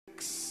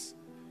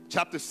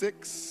chapter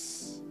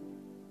 6,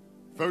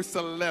 verse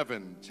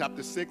 11.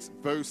 Chapter 6,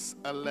 verse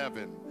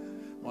 11.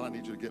 Well, I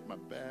need you to get my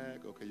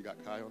bag. Okay, you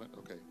got Kai on it?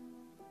 Okay.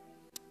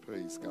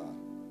 Praise God.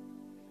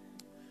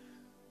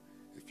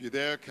 If you're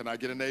there, can I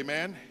get an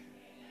amen?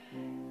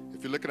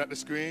 If you're looking at the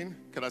screen,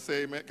 can I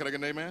say amen? Can I get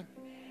an amen?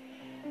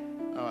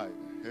 All right,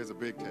 here's a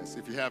big test.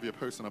 If you have your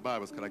personal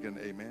Bibles, can I get an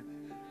amen?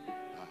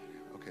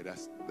 Okay,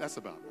 that's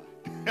about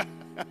right.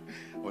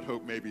 I would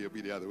hope maybe it'll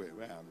be the other way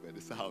around, but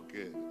it's all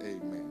good.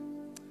 Amen.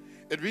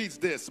 It reads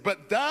this: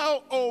 "But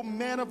thou, O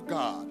man of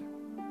God,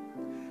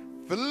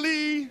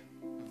 flee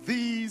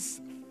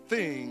these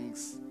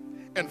things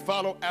and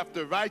follow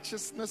after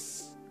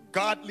righteousness,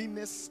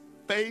 godliness,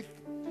 faith,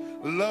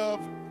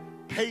 love,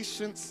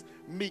 patience,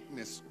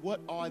 meekness." What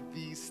are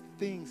these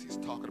things he's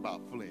talking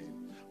about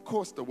fleeing? Of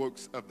course, the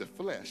works of the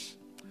flesh.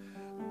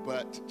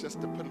 But just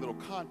to put a little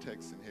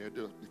context in here,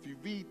 if you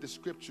read the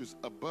scriptures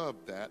above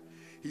that,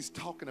 he's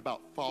talking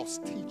about false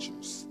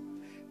teachers,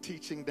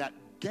 teaching that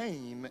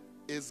gain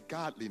is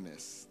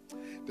godliness.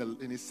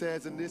 And he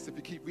says in this, if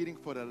you keep reading,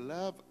 "For the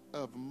love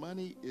of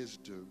money is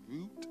the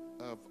root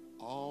of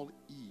all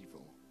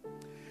evil."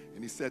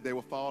 And he said they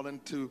will fall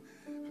into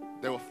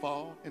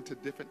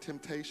different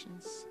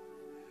temptations,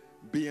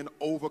 being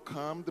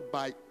overcome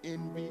by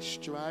envy,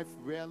 strife,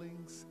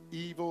 railings,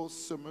 evil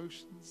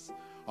submersions,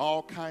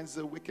 all kinds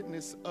of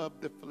wickedness of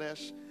the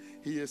flesh.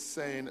 He is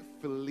saying,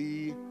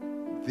 flee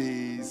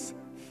these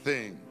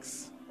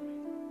things.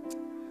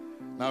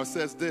 Now it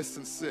says this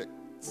in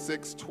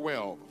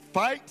 6:12.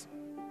 "Fight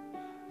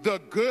the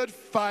good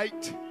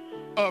fight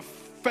of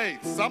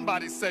faith."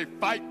 Somebody say,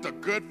 fight the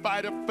good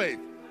fight of faith.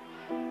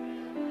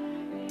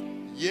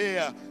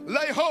 Yeah.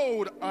 "Lay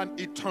hold on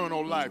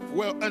eternal life,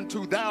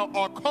 whereunto thou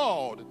art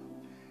called,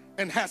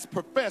 and hast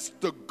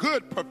professed the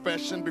good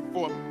profession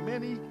before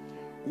many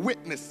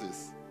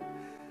witnesses.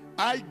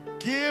 I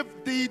give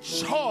thee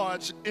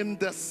charge in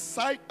the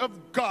sight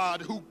of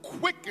God, who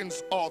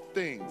quickens all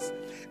things,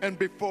 and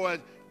before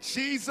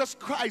Jesus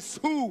Christ,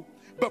 who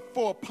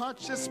before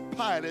Pontius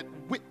Pilate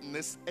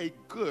witnessed a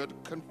good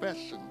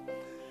confession,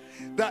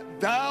 that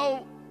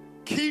thou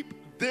keep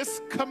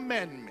this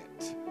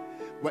commandment."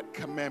 What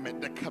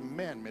commandment? The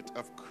commandment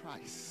of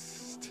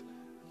Christ.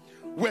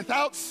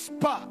 "Without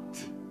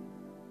spot,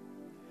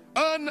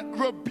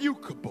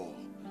 unrebukable,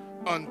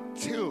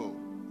 until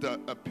the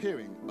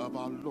appearing of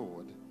our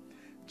Lord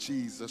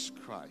Jesus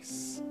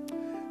Christ."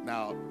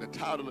 Now, the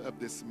title of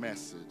this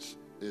message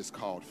is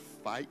called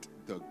 "Fight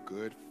the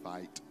Good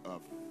Fight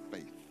of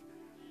Faith."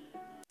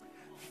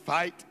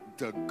 Fight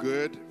the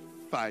good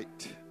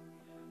fight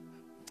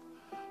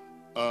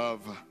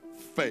of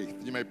faith.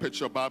 You may put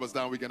your Bibles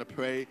down. We're going to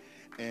pray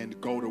and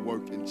go to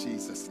work in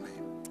Jesus'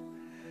 name.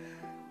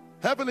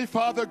 Heavenly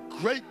Father,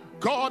 great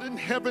God in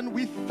heaven,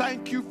 we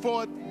thank you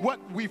for what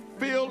we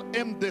feel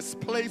in this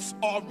place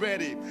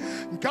already.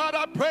 God,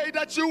 I pray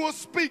that you will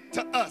speak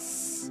to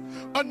us.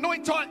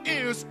 Anoint our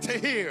ears to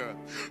hear.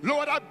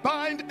 Lord, I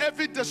bind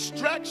every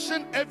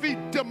distraction, every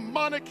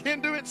demonic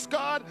hindrance,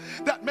 God,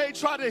 that may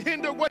try to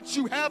hinder what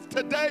you have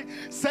today.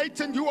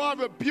 Satan, you are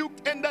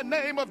rebuked in the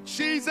name of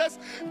Jesus.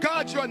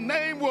 God, your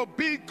name will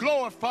be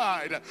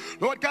glorified.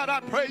 Lord God, I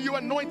pray you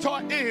anoint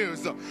our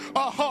ears,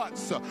 our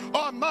hearts,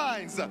 our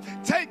minds.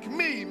 Take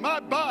me,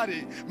 my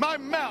body, my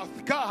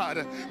mouth,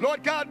 God.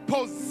 Lord God,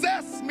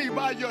 possess me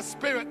by your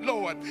Spirit,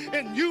 Lord,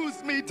 and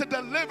use me to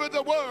deliver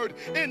the word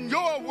in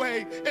your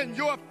way, in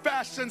your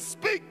fashion.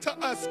 Speak to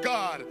us,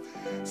 God.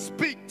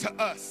 Speak to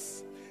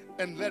us.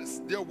 And let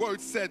us, your word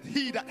said,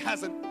 he that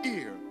has an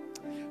ear,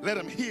 let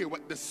him hear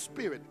what the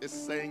Spirit is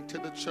saying to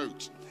the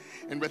church.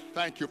 And we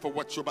thank you for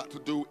what you're about to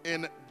do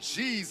in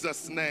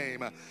Jesus'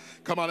 name.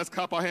 Come on, let's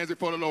clap our hands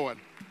before the Lord.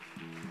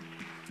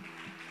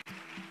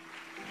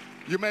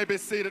 You may be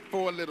seated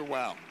for a little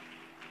while.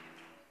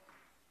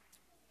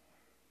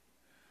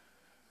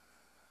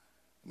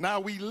 Now,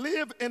 we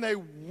live in a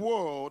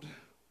world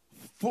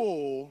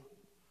full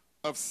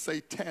of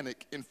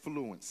satanic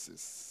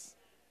influences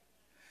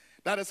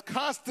that is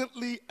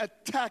constantly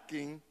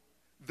attacking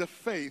the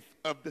faith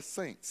of the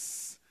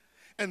saints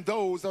and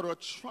those that are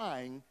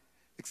trying,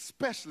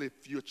 especially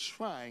if you're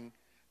trying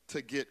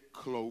to get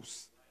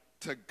close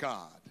to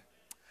God.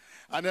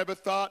 I never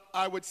thought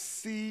I would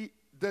see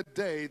the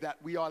day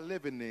that we are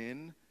living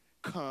in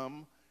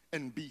come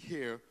and be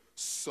here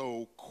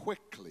so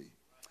quickly.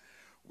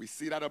 We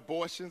see that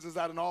abortions is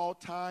at an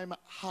all-time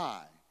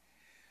high.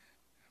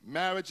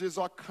 Marriages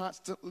are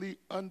constantly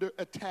under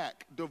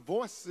attack.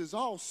 Divorces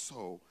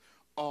also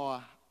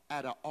are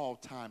at an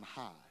all-time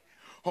high.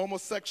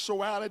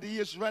 Homosexuality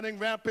is running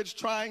rampant,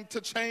 trying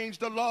to change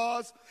the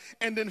laws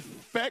and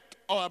infect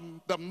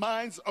the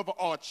minds of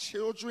our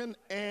children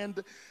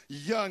and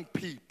young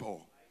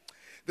people.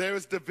 There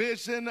is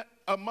division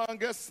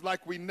among us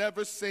like we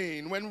never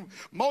seen. When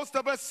most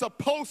of us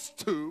supposed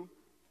to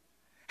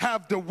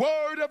have the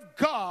Word of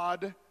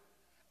God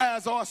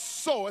as our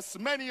source,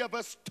 many of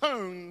us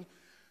turn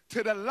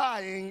to the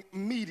lying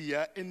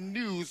media and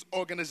news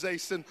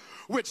organization,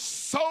 which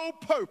sole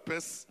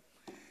purpose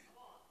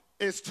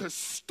is to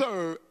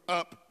stir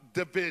up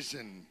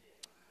division.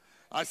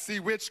 I see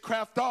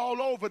witchcraft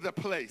all over the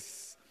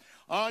place.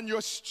 On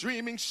your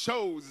streaming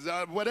shows,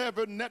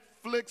 whatever,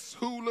 Netflix,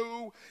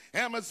 Hulu,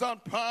 Amazon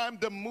Prime,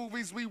 the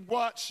movies we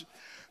watch,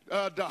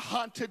 the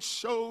haunted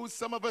shows.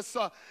 Some of us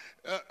are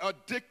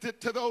addicted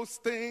to those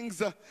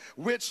things.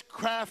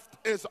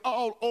 Witchcraft is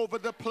all over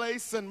the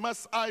place. And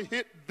must I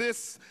hit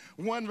this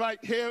one right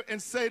here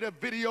and say the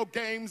video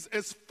games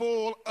is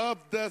full of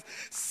the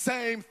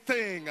same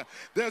thing.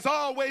 There's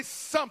always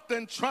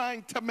something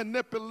trying to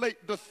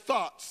manipulate the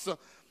thoughts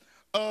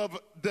of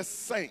the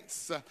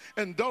saints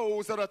and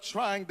those that are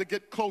trying to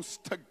get close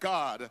to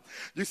God.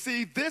 You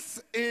see,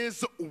 this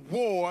is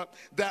war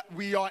that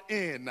we are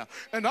in,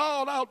 an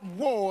all-out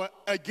war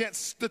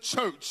against the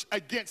church,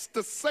 against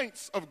the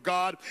saints of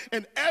God,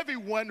 and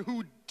everyone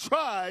who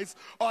tries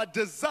or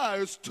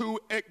desires to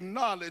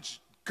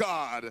acknowledge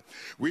God.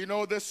 We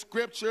know the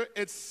scripture,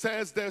 it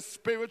says there's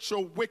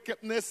spiritual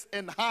wickedness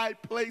in high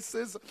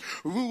places,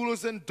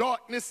 rulers in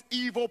darkness,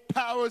 evil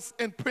powers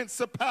and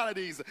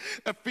principalities.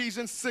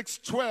 Ephesians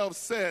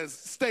 6:12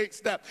 states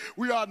that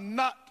we are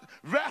not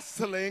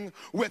wrestling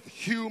with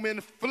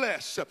human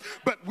flesh,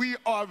 but we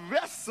are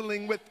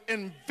wrestling with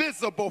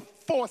invisible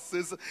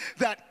forces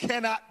that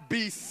cannot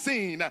be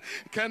seen.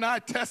 Can I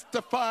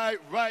testify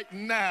right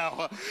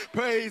now?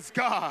 Praise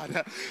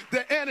God.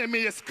 The enemy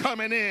is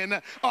coming in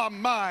our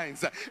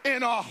minds,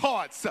 in our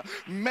hearts,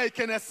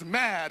 making us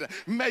mad,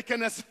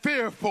 making us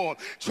fearful,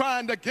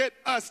 trying to get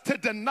us to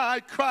deny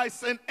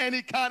Christ in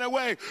any kind of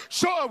way.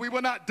 Sure, we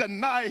will not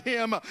deny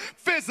him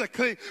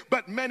physically,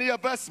 but many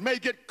of us may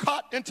get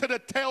caught into the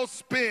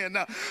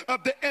tailspin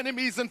of the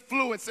enemy's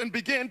influence and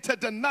begin to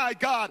deny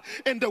God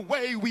in the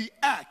way we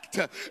act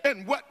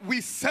and what we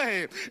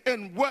say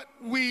and what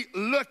we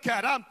look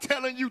at. I'm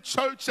telling you,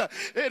 church,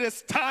 it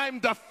is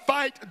time to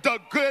fight the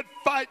good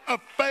fight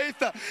of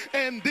faith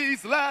in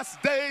these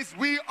last days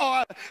we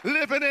are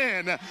living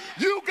in.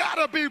 You got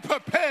to be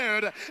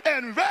prepared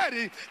and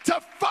ready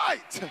to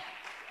fight.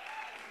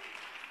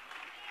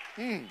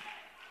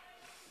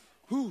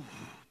 Ooh,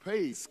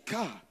 praise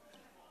God.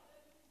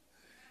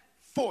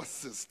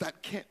 Forces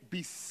that can't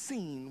be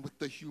seen with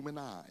the human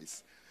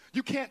eyes.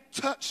 You can't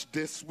touch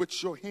this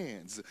with your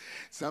hands.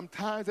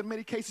 Sometimes, in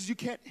many cases, you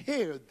can't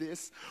hear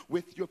this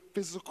with your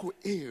physical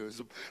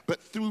ears.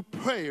 But through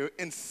prayer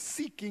and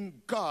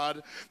seeking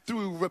God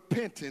through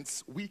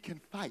repentance, we can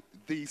fight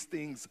these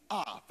things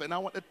off. And I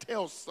want to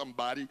tell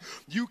somebody,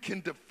 you can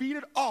defeat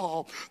it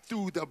all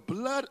through the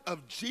blood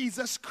of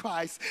Jesus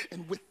Christ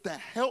and with the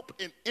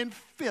help and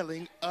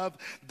infilling of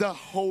the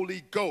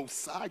Holy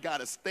Ghost. I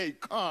got to stay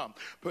calm.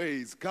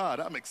 Praise God.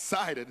 I'm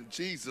excited in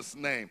Jesus'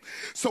 name.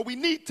 So we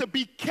need to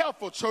be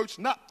careful, church,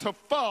 not to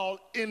fall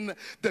in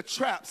the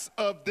traps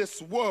of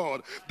this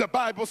world. The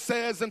Bible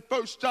says in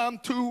 1 John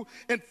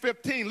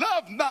 2:15,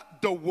 love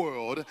not the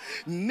world,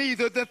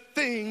 neither the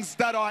things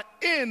that are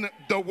in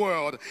the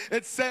world.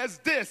 It says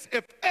this,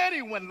 if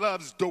anyone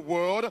loves the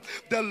world,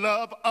 the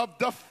love of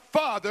the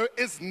Father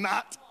is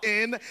not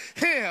in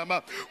him.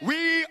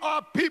 We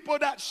are people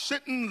that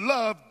shouldn't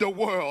love the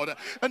world.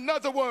 In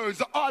other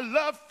words, our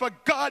love for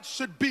God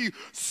should be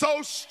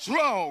so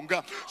strong,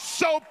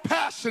 so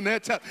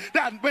passionate,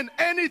 that when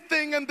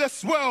anything in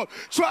this world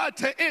tried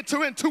to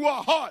enter into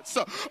our hearts,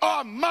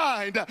 our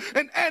mind,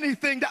 and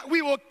anything, that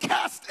we will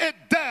cast it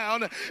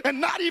down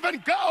and not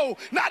even go,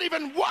 not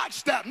even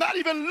watch that, not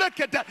even look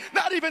at that,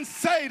 not even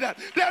say that.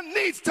 There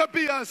needs to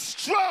be a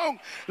strong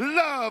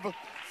love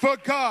for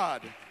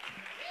God.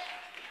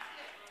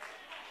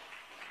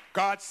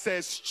 God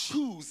says,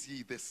 choose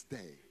ye this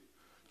day.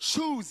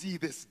 Choose ye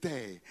this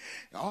day.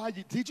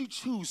 Did you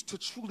choose to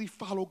truly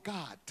follow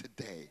God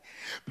today?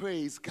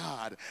 Praise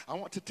God. I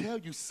want to tell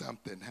you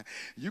something.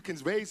 You can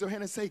raise your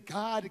hand and say,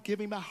 God, give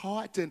me my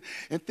heart, and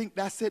think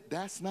that's it.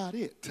 That's not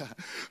it.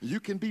 You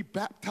can be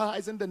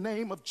baptized in the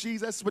name of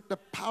Jesus with the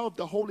power of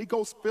the Holy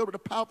Ghost. Filled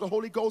with the power of the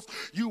Holy Ghost,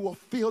 you will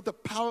feel the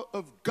power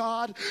of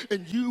God,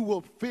 and you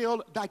will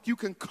feel like you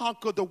can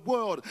conquer the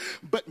world.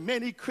 But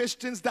many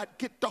Christians that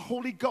get the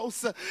Holy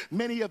Ghost,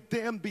 many of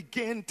them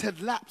begin to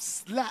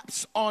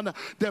lapse on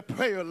their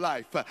prayer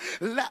life,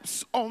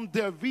 lapse on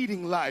their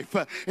reading life,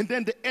 and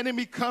then the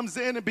enemy comes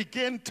in and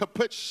begin to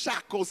put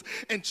shackles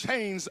and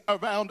chains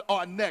around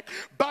our neck,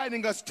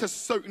 binding us to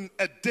certain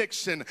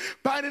addiction,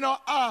 binding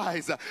our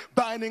eyes,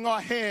 binding our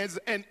hands,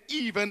 and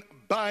even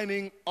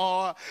binding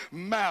our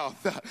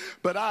mouth.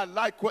 But I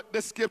like what the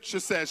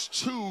scripture says,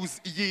 choose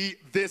ye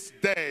this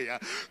day.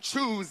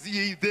 Choose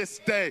ye this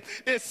day.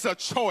 It's a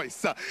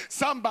choice.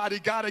 Somebody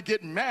got to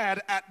get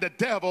mad at the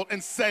devil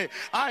and say,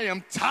 I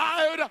am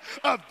tired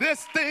of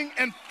this thing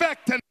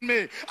infecting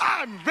me.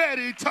 I'm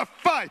ready to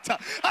fight.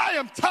 I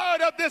am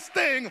tired of this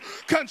thing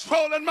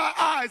controlling my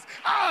eyes.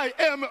 I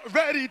am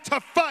ready to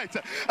fight.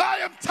 I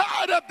am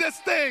tired of this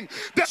thing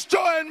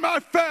destroying my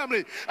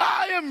family.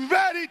 I am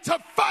ready to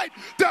fight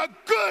the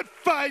good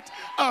fight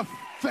of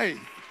faith.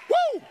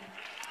 Woo!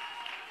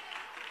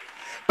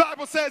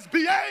 Bible says,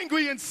 be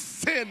angry and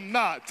sin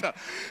not.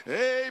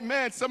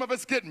 Amen. Some of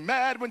us get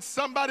mad when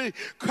somebody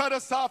cut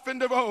us off in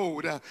the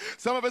road.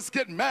 Some of us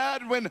get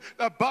mad when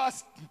a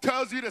boss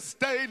tells you to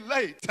stay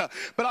late.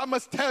 But I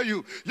must tell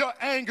you, your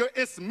anger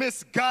is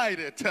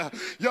misguided.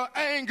 Your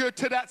anger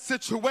to that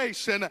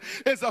situation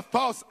is a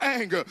false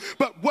anger.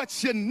 But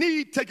what you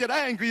need to get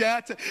angry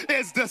at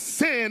is the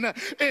sin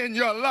in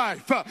your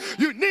life.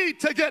 You need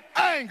to get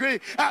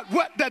angry at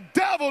what the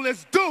devil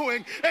is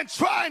doing and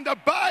trying to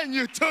bind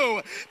you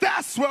to.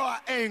 That's where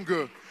our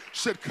anger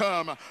should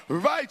come.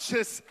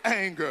 Righteous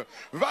anger.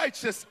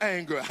 Righteous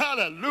anger.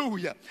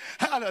 Hallelujah.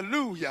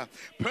 Hallelujah.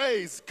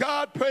 Praise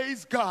God.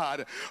 Praise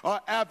God. Our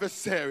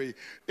adversary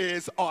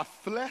is our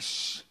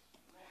flesh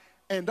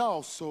and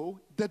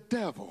also the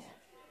devil.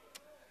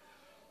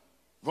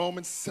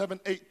 Romans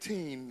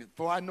 7:18,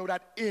 for I know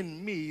that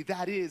in me,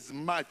 that is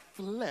my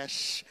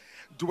flesh,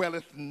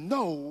 dwelleth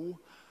no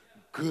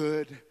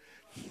good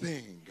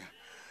thing.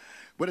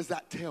 What does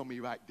that tell me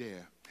right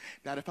there?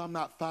 That if I'm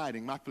not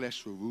fighting, my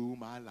flesh will rule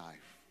my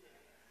life.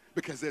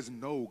 Because there's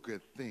no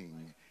good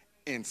thing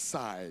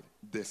inside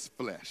this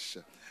flesh.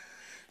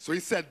 So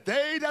he said,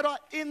 they that are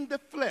in the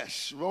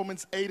flesh,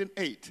 Romans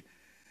 8:8,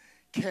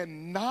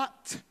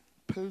 cannot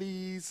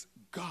please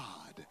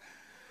God.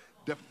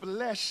 The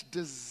flesh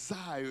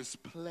desires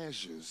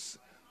pleasures.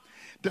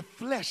 The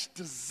flesh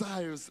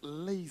desires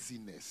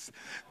laziness.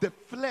 The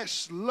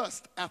flesh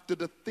lusts after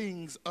the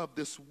things of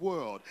this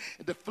world.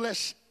 The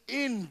flesh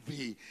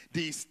envy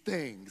these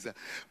things.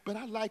 But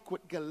I like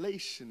what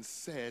Galatians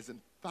says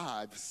in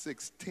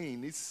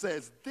 5:16. He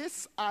says,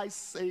 this I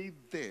say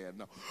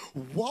then,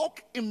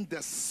 walk in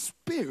the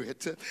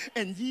Spirit,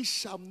 and ye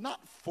shall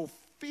not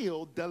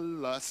fulfill the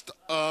lust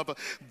of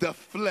the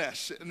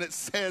flesh. And it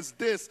says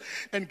this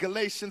in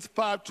Galatians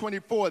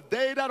 5:24,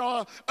 they that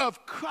are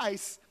of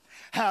Christ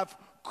have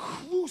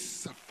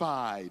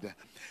crucified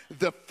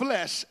the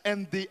flesh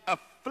and the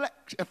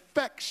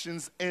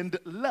affections and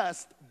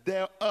lust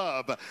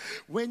thereof.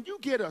 When you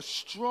get a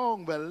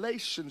strong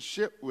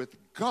relationship with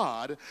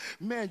God,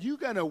 man, you're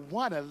going to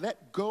want to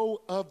let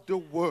go of the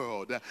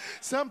world.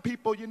 Some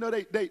people, you know,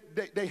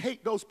 they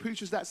hate those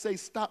preachers that say,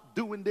 stop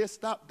doing this,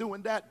 stop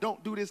doing that,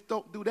 don't do this,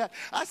 don't do that.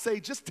 I say,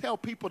 just tell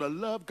people to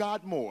love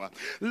God more.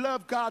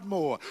 Love God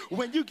more.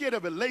 When you get a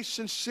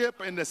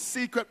relationship in the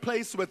secret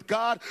place with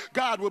God,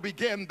 God will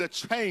begin to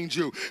change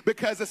you.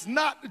 Because it's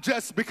not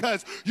just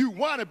because you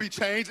want to be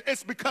changed,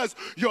 it's because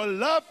your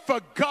love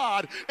for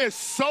God is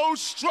so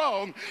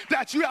strong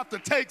that you have to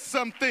take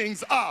some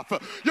things off.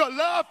 Your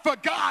love for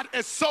God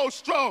is so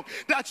strong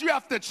that you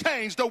have to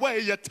change the way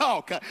you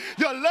talk.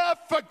 Your love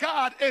for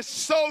God is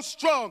so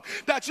strong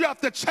that you have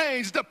to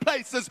change the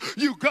places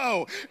you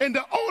go. And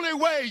the only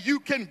way you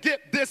can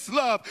get this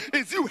love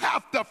is you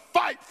have to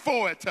fight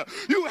for it.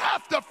 You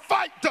have to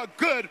fight the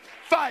good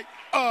fight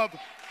of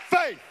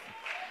faith.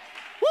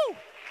 Woo!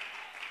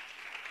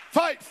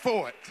 Fight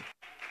for it.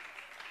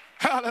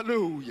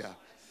 Hallelujah.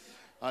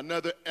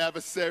 Another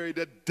adversary,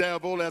 the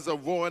devil, as a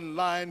roaring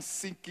lion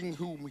seeking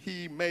whom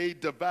he may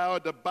devour.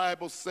 The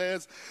Bible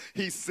says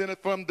he sinned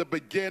from the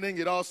beginning.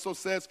 It also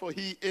says, for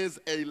he is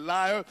a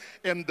liar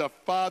and the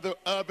father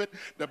of it.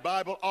 The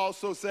Bible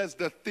also says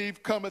the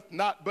thief cometh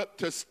not but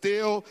to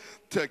steal,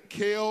 to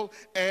kill,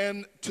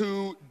 and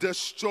to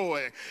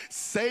destroy.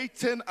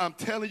 Satan, I'm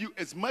telling you,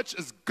 as much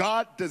as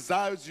God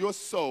desires your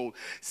soul,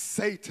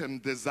 Satan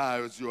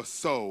desires your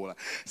soul.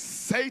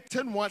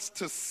 Satan wants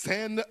to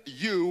send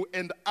you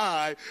and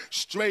I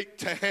straight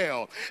to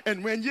hell.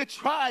 And when you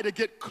try to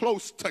get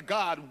close to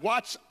God,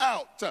 watch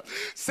out.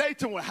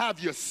 Satan will have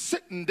you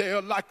sitting there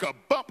like a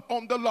bump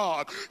on the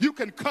log. You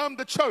can come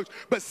to church,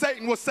 but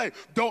Satan will say,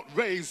 don't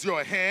raise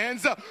your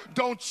hands.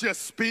 Don't you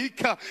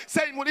speak.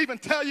 Satan will even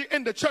tell you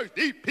in the church,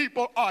 these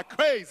people are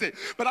crazy.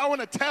 But I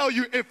want to tell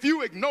you, if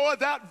you ignore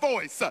that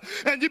voice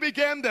and you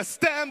begin to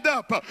stand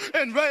up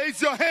and raise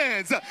your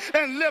hands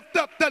and lift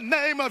up the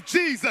name of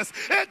Jesus,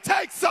 it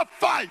takes a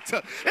fight.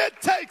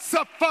 It takes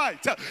a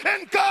fight.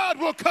 And God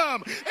will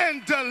come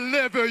and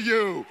deliver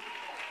you.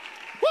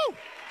 Woo!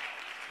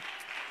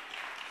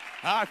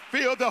 I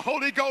feel the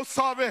Holy Ghost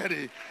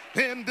already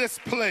in this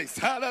place.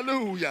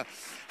 Hallelujah.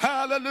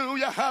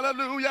 Hallelujah.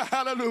 Hallelujah.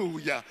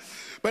 Hallelujah.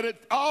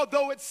 But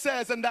although it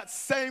says in that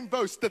same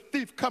verse, the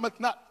thief cometh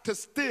not to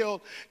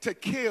steal, to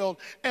kill,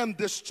 and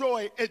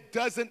destroy, it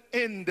doesn't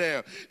end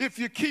there. If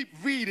you keep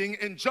reading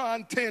in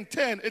John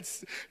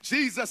 10:10,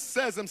 Jesus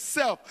says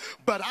himself,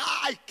 but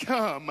I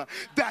come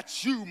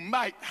that you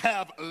might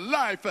have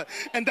life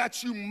and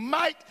that you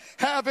might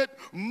have it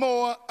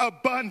more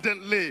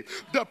abundantly.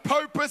 The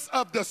purpose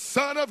of the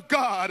Son of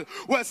God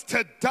was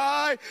to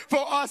die for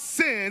our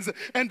sins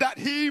and that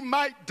he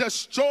might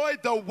destroy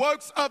the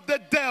works of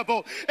the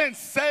devil and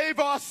save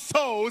our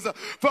souls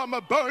from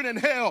a burning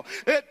hell,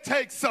 it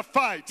takes a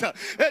fight.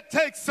 It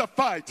takes a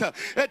fight.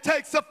 It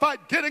takes a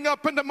fight getting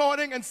up in the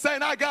morning and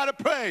saying, I got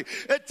to pray.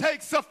 It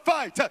takes a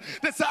fight to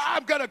say,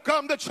 I'm going to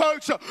come to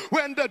church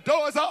when the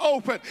doors are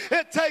open.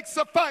 It takes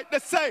a fight to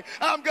say,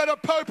 I'm going to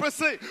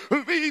purposely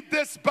read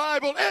this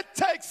Bible. It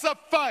takes a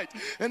fight.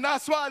 And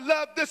that's why I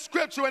love this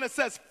scripture when it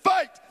says,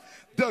 fight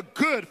the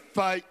good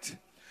fight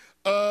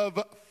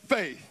of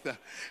faith.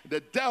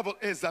 The devil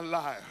is a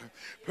liar.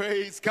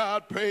 Praise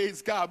God,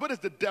 praise God. What is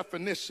the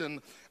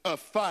definition of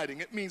fighting?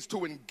 It means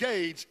to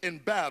engage in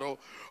battle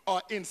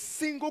or in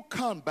single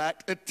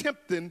combat,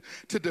 attempting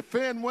to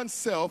defend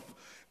oneself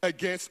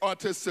against or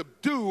to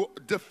subdue,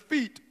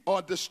 defeat,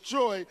 or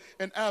destroy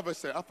an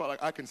adversary. I feel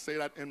like I can say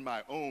that in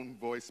my own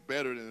voice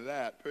better than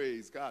that.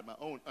 Praise God, my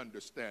own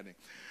understanding.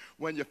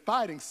 When you're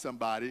fighting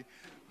somebody,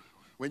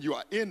 when you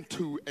are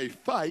into a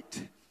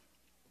fight,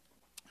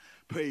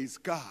 praise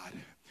God,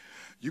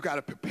 you got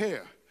to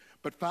prepare.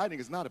 But fighting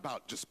is not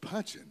about just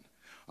punching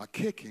or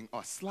kicking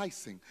or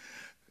slicing.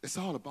 It's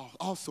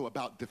also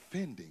about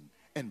defending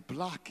and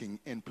blocking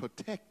and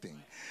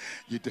protecting.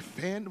 You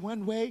defend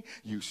one way,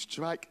 you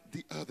strike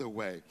the other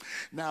way.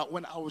 Now,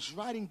 when I was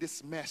writing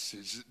this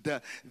message,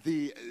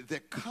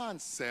 the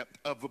concept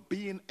of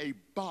being a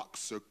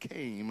boxer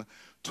came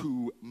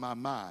to my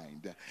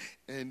mind.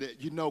 And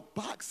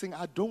boxing,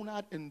 I do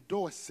not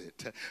endorse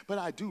it, but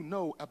I do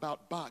know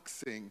about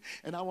boxing,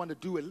 and I want to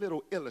do a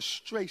little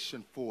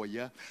illustration for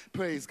you,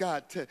 praise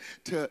God,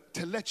 to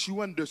let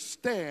you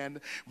understand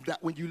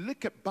that when you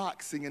look at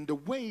boxing and the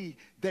way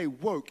they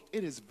work,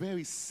 it is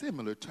very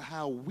similar to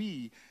how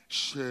we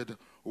should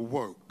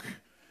work.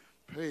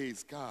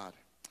 Praise God.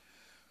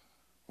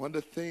 One of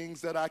the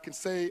things that I can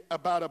say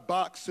about a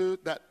boxer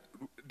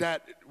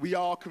that we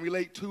all can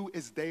relate to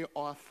is they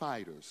are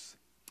fighters.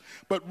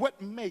 But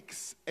what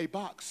makes a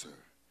boxer?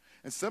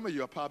 And some of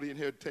you are probably in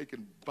here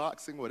taking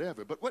boxing,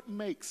 whatever, but what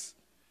makes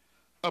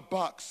a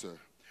boxer?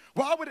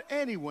 Why would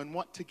anyone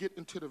want to get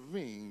into the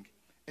ring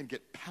and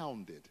get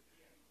pounded,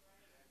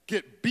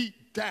 get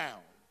beat down?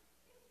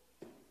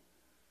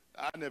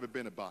 I've never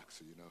been a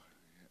boxer,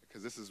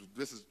 because this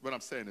is what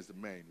I'm saying is the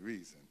main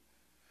reason.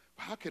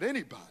 How could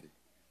anybody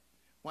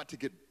want to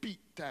get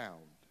beat down,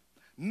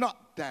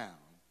 knocked down,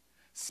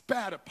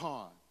 spat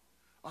upon,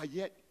 or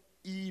yet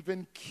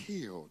even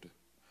killed?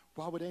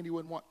 Why would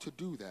anyone want to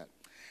do that?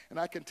 And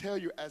I can tell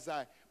you, as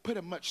I put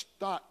a much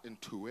thought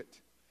into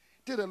it,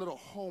 did a little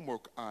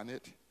homework on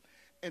it,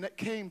 and it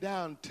came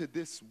down to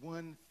this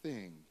one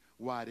thing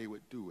why they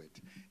would do it.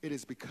 It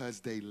is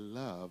because they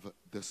love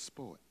the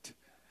sport.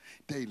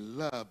 They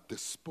love the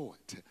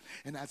sport.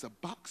 And as a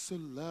boxer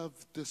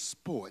loves the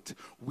sport,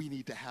 we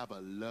need to have a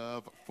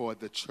love for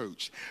the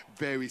church.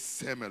 Very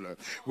similar.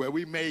 Where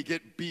we may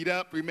get beat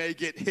up, we may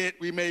get hit,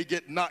 we may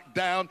get knocked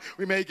down,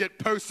 we may get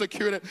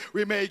persecuted,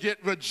 we may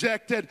get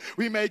rejected,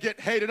 we may get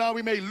hated on,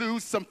 we may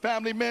lose some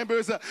family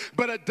members,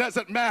 but it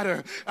doesn't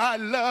matter. I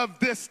love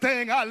this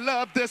thing. I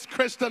love this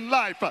Christian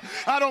life.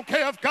 I don't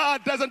care if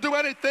God doesn't do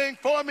anything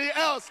for me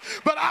else,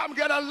 but I'm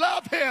going to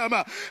love him.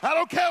 I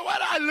don't care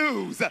what I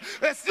lose.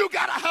 You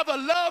got to have a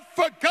love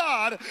for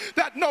God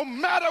that no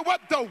matter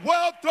what the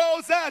world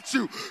throws at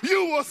you,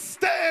 you will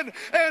stand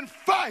and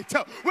fight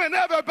when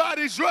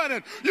everybody's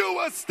running. You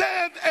will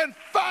stand and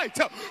fight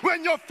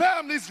when your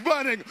family's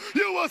running.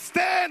 You will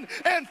stand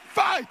and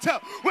fight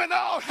when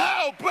all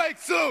hell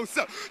breaks loose.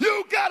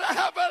 You got to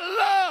have a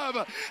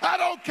love. I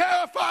don't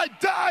care if I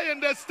die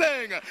in this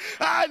thing.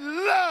 I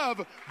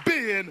love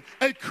being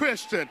a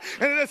Christian,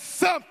 and it is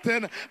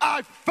something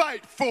I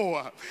fight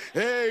for.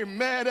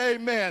 Amen,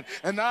 amen.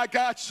 And I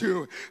got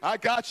you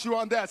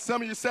on that.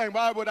 Some of you saying,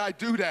 why would I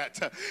do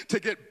that? To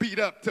get beat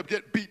up, to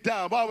get beat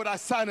down. Why would I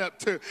sign up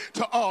to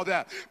all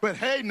that? But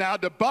hey, now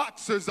the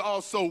boxers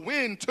also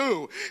win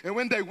too, and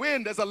when they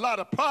win, there's a lot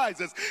of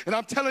prizes. And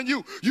I'm telling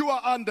you, you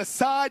are on the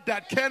side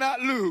that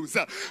cannot lose.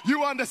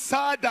 You are on the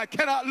side that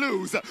cannot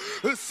lose.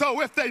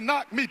 So if they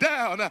knock me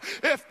down,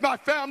 if my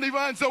family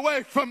runs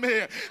away from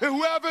me,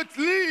 whoever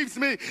leaves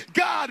me,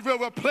 God will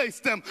replace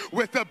them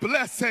with a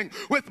blessing,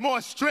 with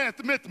more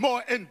strength, with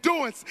more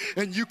endurance,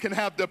 and you can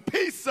have the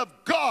peace of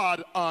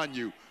God on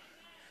you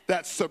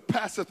that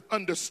surpasseth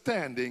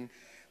understanding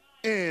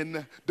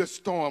in the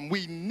storm.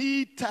 We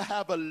need to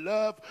have a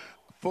love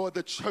for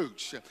the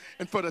church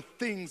and for the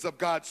things of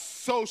God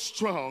so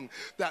strong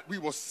that we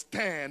will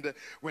stand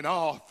when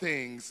all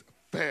things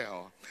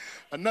fail.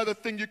 Another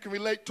thing you can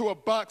relate to a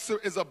boxer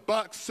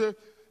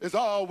is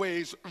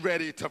always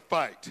ready to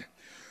fight.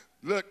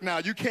 Look now,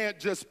 you can't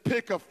just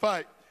pick a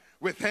fight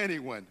with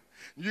anyone.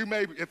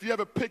 If you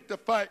ever picked a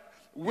fight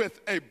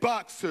with a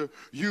boxer,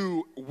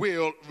 you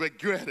will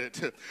regret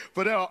it.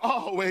 But they are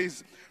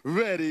always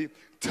ready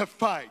to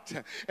fight.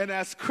 And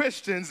as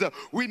Christians,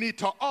 we need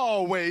to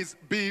always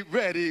be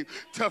ready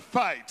to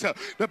fight.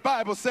 The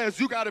Bible says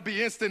you got to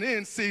be instant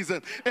in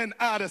season and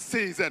out of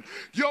season.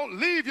 You don't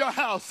leave your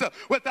house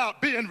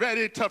without being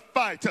ready to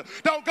fight.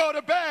 Don't go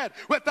to bed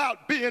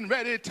without being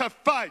ready to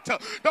fight.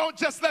 Don't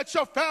just let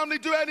your family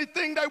do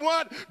anything they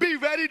want. Be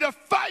ready to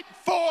fight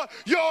for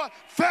your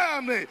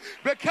family,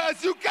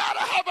 because you got to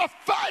have a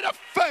fight of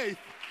faith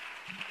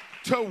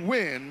to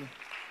win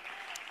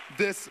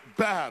this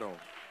battle.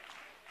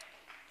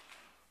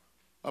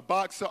 A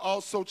boxer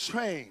also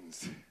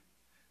trains,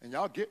 and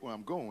y'all get where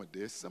I'm going with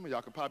this. Some of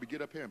y'all can probably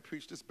get up here and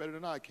preach this better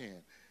than I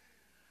can.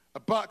 A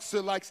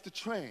boxer likes to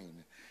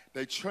train.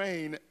 They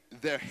train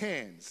their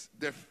hands,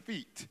 their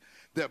feet,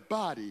 their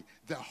body,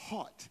 their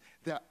heart,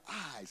 their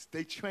eyes.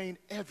 They train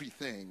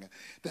everything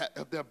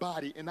of their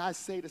body. And I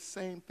say the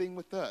same thing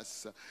with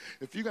us.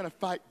 If you're going to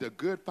fight the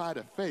good fight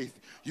of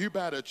faith, you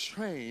better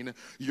train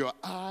your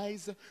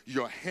eyes,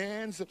 your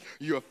hands,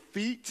 your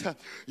feet,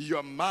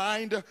 your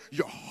mind,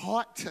 your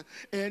heart,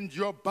 and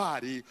your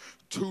body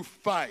to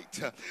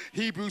fight.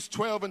 Hebrews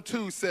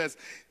 12:2 says,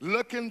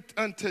 looking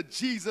unto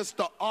Jesus,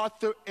 the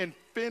author and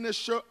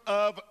finisher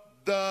of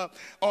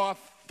our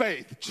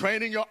faith,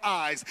 training your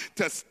eyes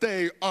to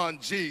stay on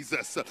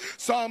Jesus.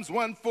 Psalms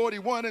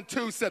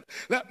 141:2 said,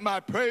 let my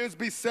prayers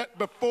be set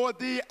before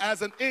thee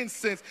as an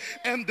incense,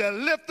 and the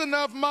lifting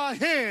of my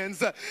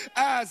hands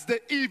as the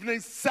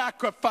evening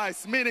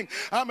sacrifice. Meaning,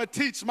 I'm going to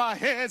teach my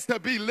hands to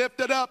be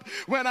lifted up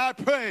when I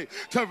pray.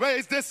 To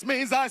raise this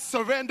means I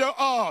surrender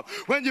all.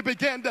 When you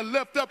begin to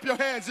lift up your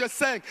hands, you're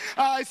saying,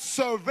 I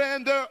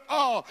surrender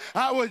all.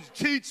 I will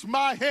teach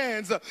my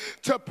hands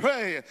to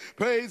pray.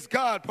 Praise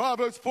God.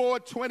 Proverbs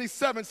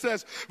 4:27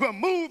 says,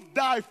 remove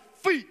thy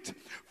feet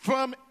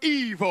from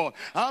evil.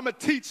 I'm going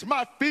to teach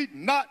my feet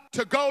not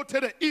to go to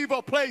the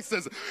evil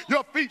places.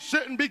 Your feet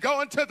shouldn't be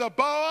going to the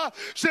bar,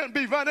 shouldn't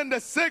be running to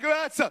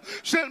cigarettes,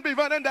 shouldn't be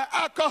running to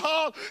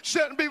alcohol,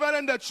 shouldn't be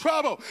running to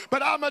trouble.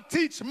 But I'm going to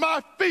teach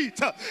my feet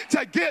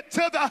to get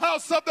to the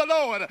house of the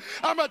Lord.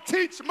 I'm going to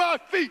teach my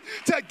feet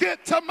to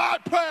get to my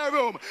prayer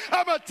room.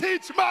 I'm going to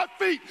teach my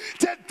feet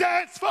to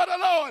dance for the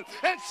Lord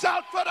and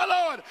shout for the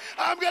Lord.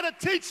 I'm going to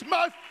teach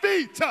my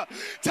feet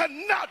to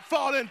not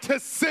fall into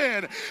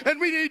sin. And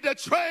we need to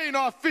train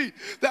our feet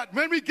that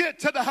when we get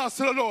to the house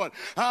of the Lord,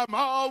 I'm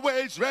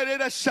always ready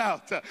to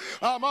shout.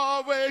 I'm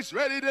always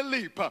ready to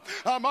leap.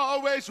 I'm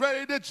always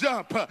ready to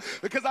jump,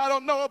 because I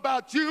don't know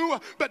about you,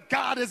 but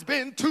God has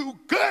been too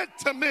good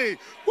to me.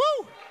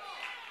 Woo!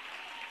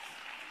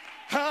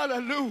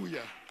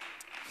 Hallelujah.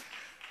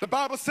 The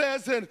Bible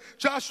says in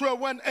Joshua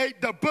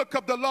 1:8, the book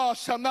of the law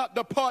shall not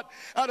depart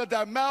out of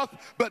thy mouth,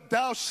 but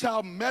thou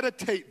shalt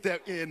meditate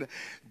therein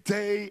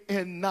day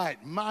and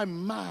night. My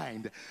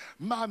mind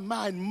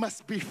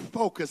must be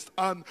focused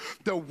on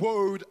the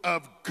word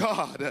of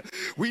God.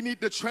 We need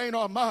to train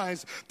our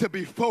minds to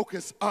be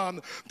focused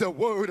on the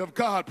word of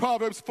God.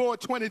 Proverbs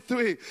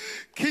 4:23,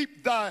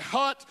 keep thy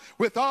heart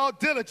with all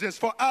diligence,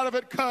 for out of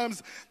it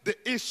comes the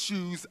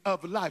issues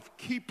of life.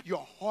 Keep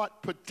your heart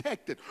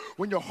protected.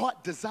 When your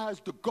heart desires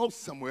to go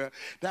somewhere,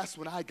 that's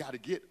when I got to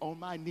get on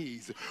my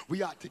knees.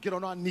 We ought to get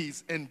on our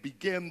knees and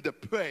begin to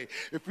pray.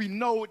 If we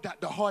know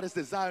that the heart is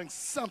desiring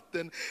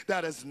something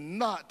that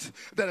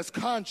is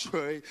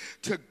contrary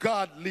to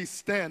godly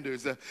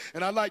standards.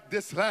 And I like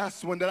this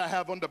last one that I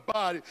have on the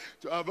body,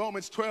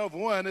 Romans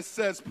 12:1. It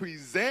says,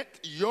 present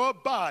your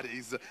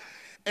bodies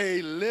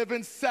a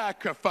living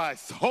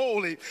sacrifice,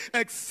 holy,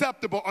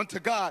 acceptable unto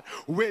God,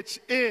 which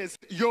is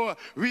your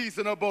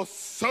reasonable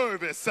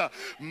service.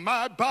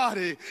 My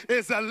body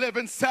is a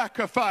living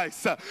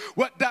sacrifice.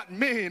 What that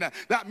mean?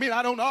 That mean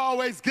I don't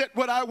always get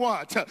what I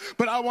want,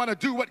 but I want to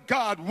do what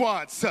God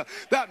wants.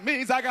 That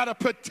means I got to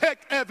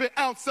protect every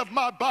ounce of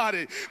my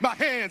body, my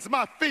hands,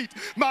 my feet,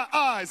 my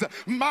eyes,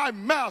 my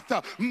mouth,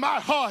 my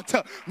heart,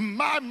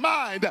 my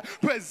mind.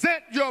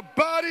 Present your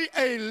body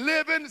a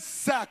living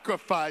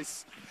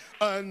sacrifice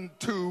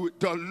unto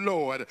the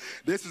Lord.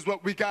 This is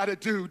what we got to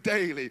do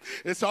daily.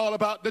 It's all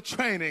about the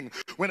training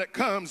when it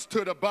comes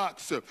to the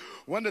boxer.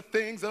 One of the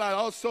things that I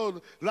also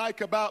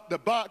like about the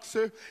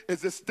boxer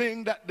is this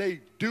thing that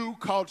they do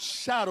called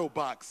shadow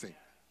boxing.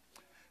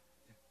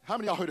 How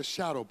many of y'all heard of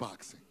shadow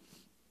boxing?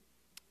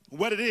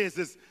 What it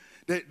is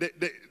they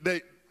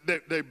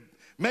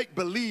make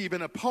believe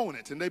an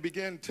opponent, and they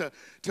begin to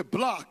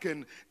block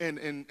and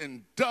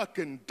duck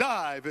and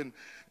dive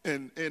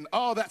and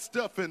all that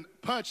stuff, and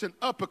punch and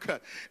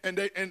uppercut, and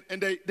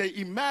they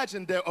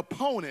imagine their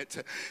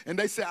opponent, and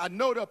they say, I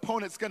know the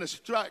opponent's going to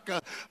strike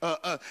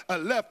a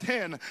left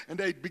hand, and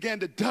they begin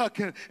to duck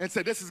and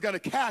say, this is going to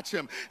catch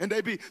him, and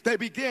they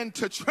begin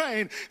to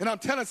train. And I'm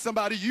telling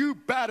somebody, you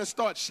better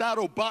start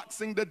shadow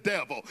boxing the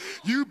devil.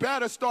 You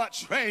better start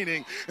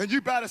training, and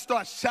you better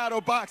start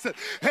shadow boxing.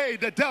 Hey,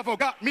 the devil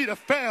got me to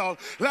fail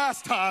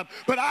last time,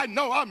 but I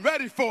know I'm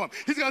ready for him.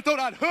 He's going to throw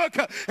that hook,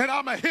 and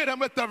I'm going to hit him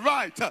with the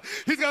right.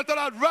 He's going to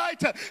throw that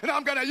right,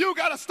 and you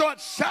got to start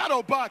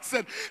shadow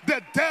boxing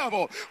the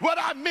devil. What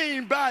I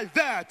mean by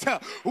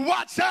that,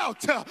 watch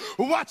out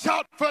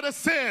for the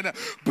sin.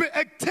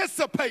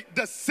 Anticipate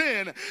the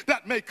sin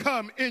that may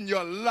come in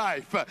your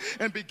life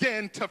and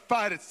begin to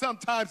fight it.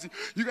 Sometimes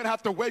you're going to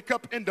have to wake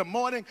up in the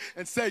morning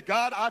and say,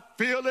 God, I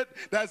feel it.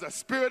 There's a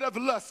spirit of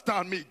lust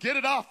on me. Get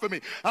it off of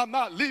me. I'm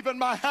not leaving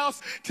my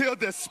house till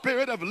the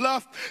spirit of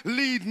lust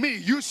lead me.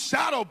 You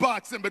shadow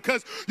boxing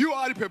because you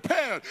already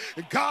prepared.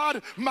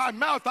 God, my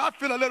mouth, I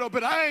feel a little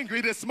bit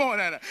angry this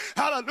morning.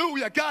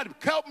 Hallelujah. God,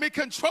 help me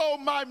control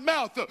my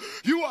mouth.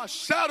 You are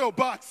shadow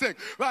boxing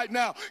right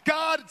now.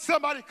 God,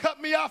 somebody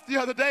cut me off the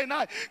other day and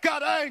I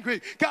got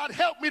angry. God,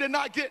 help me to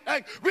not get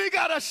angry. We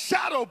got to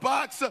shadow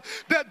box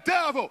the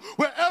devil.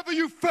 Wherever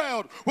you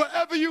failed,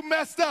 wherever you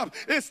messed up,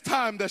 it's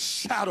time to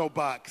shadow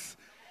box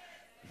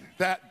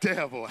that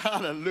devil.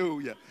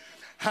 Hallelujah.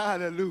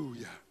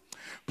 Hallelujah.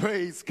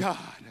 Praise God.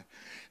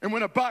 And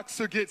when a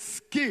boxer gets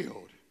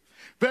skilled,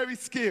 very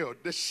skilled,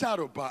 the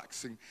shadow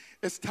boxing,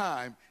 it's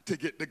time to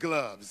get the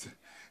gloves.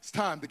 It's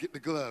time to get the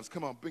gloves.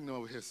 Come on, bring them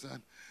over here,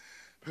 son.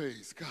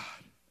 Praise God.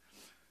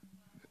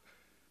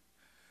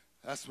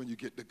 That's when you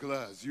get the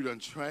gloves. You done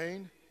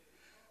trained.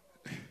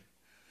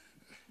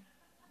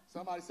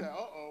 Somebody said,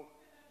 uh-oh.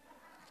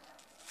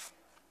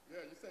 Yeah,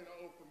 you saying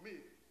uh-oh for me.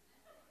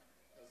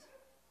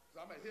 Because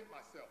I'm going to hit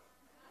myself.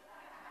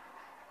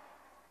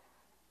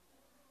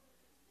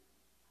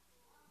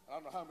 I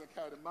don't know how I'm going to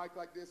carry the mic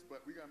like this,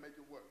 but we're going to make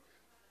it work.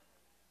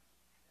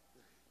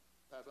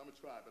 Pastor, I'm going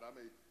to try, but I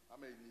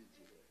may need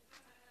you.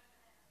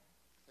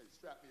 Hey,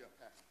 strap me up,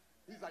 Pastor.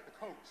 He's like the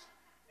coach.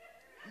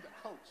 He's the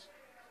coach.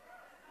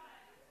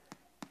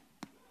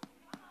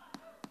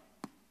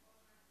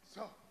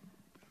 So,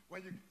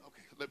 when you,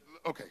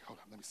 okay, hold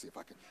on. Let me see if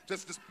I can.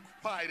 Just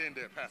pry it in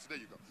there, Pastor. There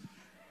you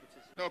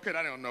go. Okay,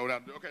 I don't know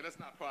that. Okay, let's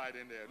not pry it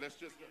in there. Let's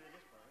just,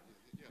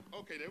 yeah.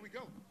 Okay, there we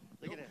go.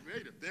 Look at that.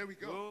 Creative. There we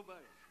go. Oh, buddy.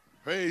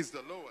 Praise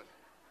the Lord.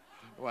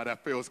 Wow,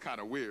 that feels kind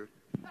of weird.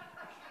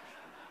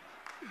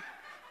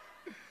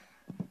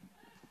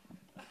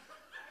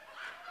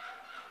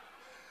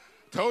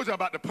 Told you I'm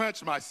about to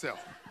punch myself.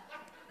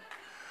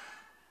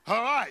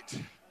 All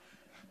right.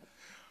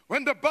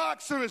 When the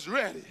boxer is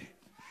ready,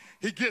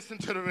 he gets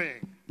into the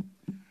ring.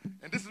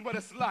 And this is what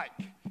it's like.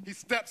 He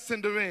steps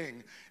in the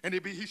ring, and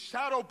he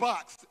shadow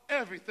boxed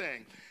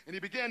everything. And he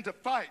began to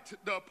fight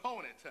the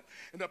opponent.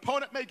 And the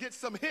opponent may get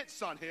some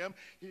hits on him.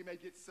 He may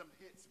get some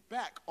hits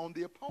back on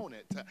the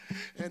opponent.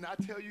 And I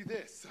tell you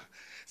this,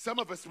 some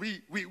of us,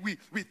 we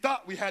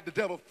thought we had the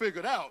devil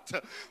figured out.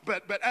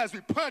 But as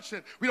we punch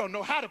it, we don't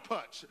know how to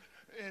punch.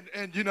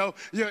 And you know,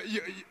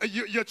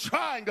 you're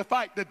trying to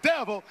fight the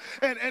devil,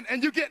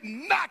 and you get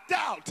knocked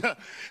out.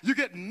 You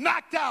get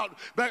knocked out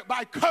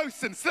by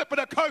cursing, slipping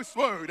a curse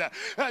word.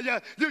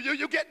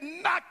 You get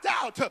knocked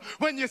out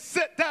when you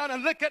sit down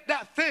and look at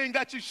that thing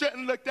that you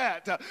shouldn't look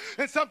at.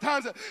 And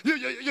sometimes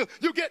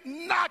you get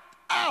knocked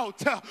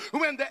out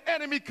when the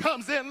enemy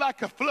comes in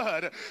like a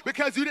flood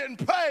because you didn't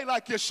pray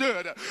like you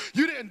should.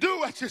 You didn't do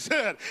what you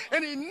should,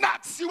 and he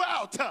knocks you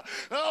out.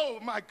 Oh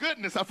my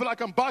goodness, I feel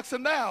like I'm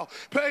boxing now.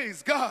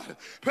 Praise God.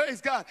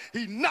 Praise God.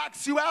 He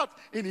knocks you out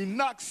and he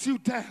knocks you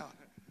down.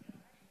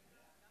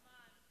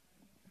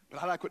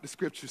 But I like what the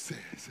scripture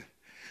says.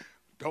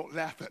 Don't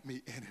laugh at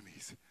me,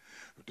 enemies.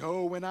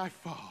 Though when I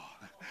fall,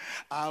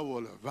 I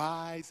will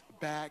rise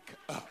back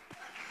up.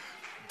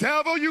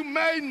 Devil, you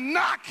may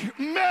knock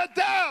me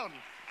down,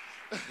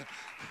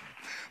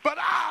 but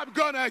I'm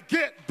going to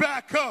get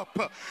back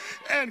up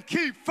and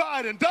keep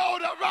fighting. Though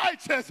the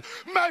righteous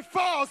may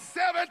fall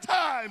 7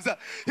 times,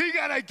 he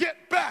got to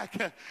get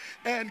back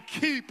and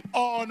keep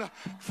on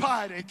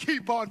fighting.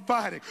 Keep on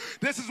fighting.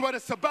 This is what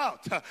it's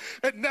about.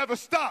 It never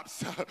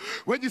stops.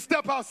 When you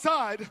step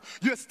outside,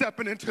 you're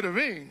stepping into the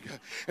ring,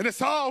 and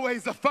it's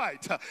always a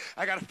fight.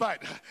 I got to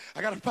fight.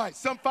 I got to fight.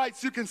 Some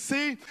fights you can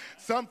see,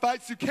 some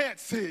fights you can't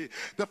see.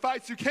 The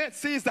fights you can't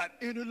see is that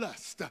inner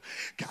lust.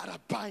 Got to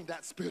bind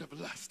that spirit of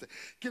lust.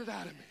 Get it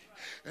out of me.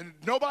 And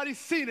nobody's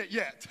seen it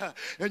yet.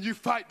 And you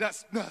fight that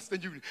lust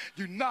and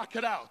you knock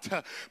it out.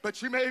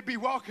 But you may be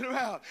walking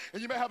around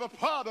and you may have a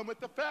problem with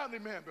the family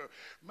member.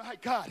 My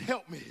God,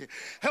 help me.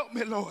 Help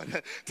me,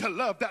 Lord, to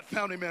love that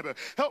family member.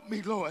 Help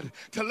me, Lord,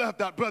 to love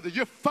that brother.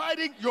 You're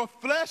fighting your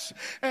flesh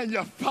and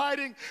you're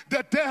fighting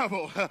the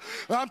devil.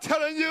 I'm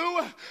telling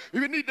you,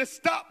 you need to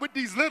stop with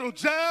these little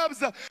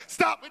jabs,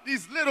 stop with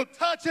these little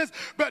touches,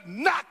 but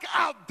knock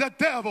out the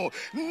devil.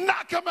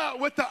 Knock him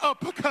out with the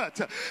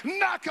uppercut.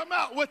 Knock him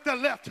out with the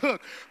left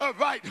hook, a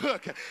right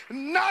hook.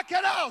 Knock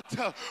it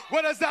out.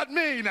 What does that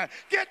mean?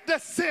 Get the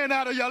sin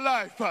out of your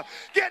life.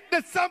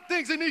 Some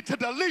things you need to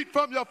delete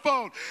from your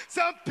phone.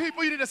 Some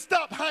people you need to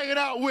stop hanging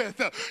out with.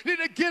 You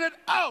need to get it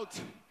out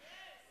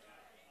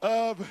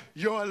of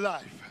your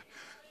life.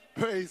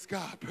 Praise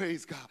God,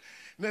 praise God.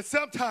 And then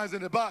sometimes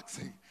in the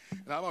boxing,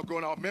 and I'm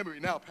going off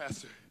memory now,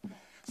 Pastor.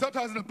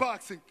 Sometimes in the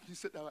boxing, can you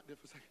sit down right there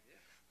for a second?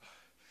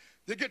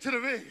 You get to the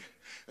ring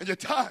and you're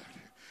tired.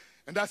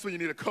 And that's when you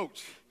need a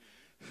coach.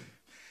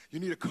 You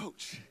need a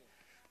coach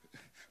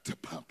to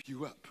pump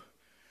you up,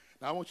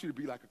 Now, I want you to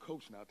be like a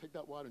coach now. Take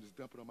that water and just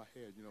dump it on my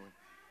head, you know.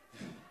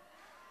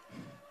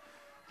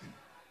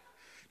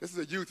 This is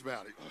a youth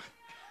rally.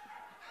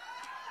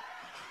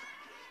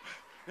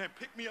 Man,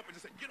 pick me up and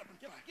just say, get up and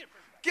fight.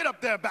 Get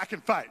up there back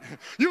and fight.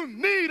 You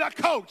need a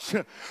coach.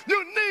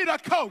 You need a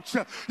coach.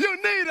 You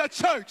need a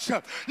church.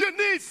 You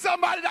need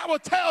somebody that will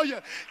tell you,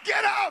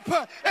 get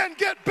up and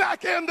get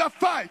back in the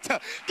fight.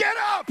 Get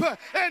up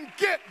and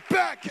get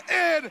back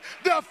in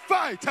the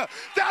fight.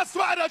 That's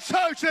why the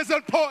church is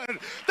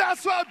important.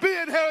 That's why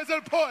being here is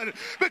important,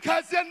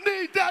 because you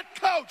need that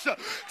coach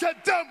to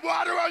dump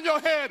water on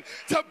your head,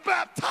 to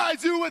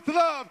baptize you with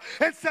love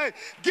and say,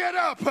 get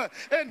up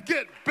and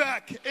get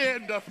back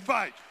in the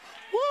fight.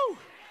 Woo!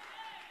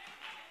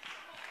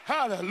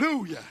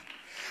 Hallelujah.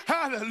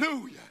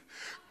 Hallelujah.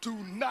 Do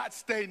not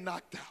stay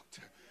knocked out.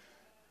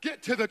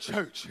 Get to the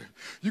church.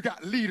 You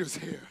got leaders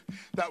here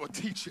that will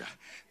teach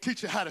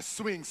you how to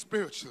swing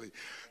spiritually.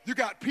 You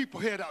got people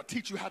here that will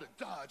teach you how to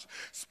dodge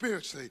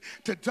spiritually,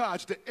 to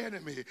dodge the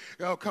enemy.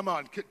 Oh, come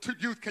on.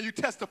 Youth, can you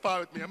testify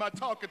with me? Am I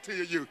talking to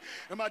you, youth?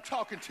 Am I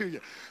talking to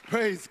you?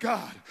 Praise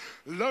God.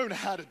 Learn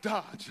how to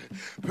dodge.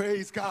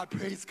 Praise God.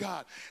 Praise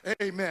God.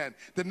 Amen.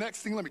 The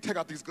next thing, let me take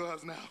out these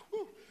gloves now.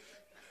 Woo.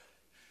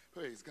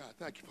 Praise God.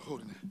 Thank you for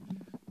holding that.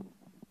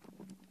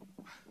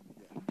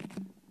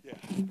 Yeah.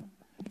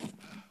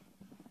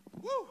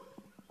 Woo.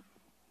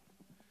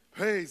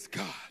 Praise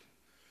God.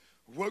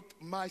 Worked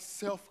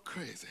myself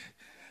crazy.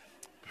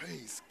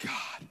 Praise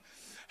God.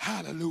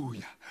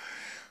 Hallelujah.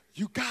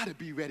 You got to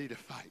be ready to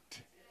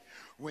fight.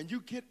 When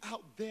you get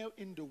out there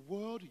in the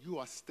world, you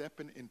are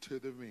stepping into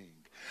the ring.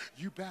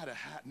 You better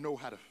know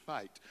how to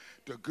fight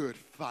the good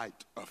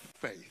fight of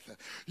faith.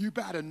 You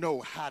better know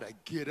how to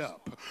get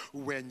up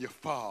when you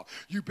fall.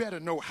 You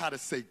better know how to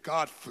say,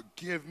 God,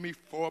 forgive me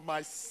for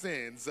my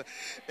sins,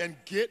 and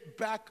get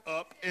back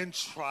up and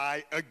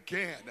try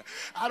again.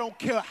 I don't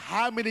care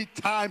how many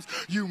times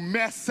you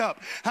mess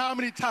up, how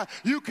many times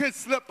you can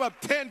slip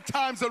up 10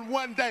 times in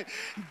one day.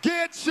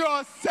 Get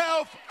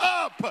yourself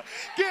up.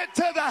 Get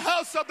to the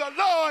house of the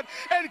Lord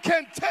and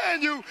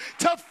continue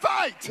to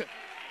fight.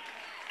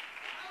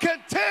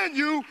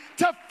 Continue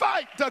to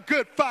fight the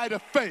good fight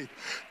of faith.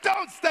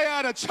 Don't stay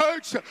out of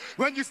church.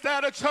 When you stay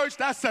out of church,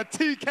 that's a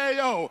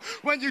TKO.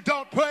 When you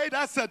don't pray,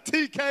 that's a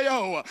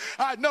TKO.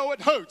 I know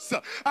it hurts.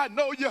 I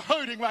know you're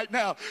hurting right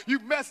now. You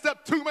messed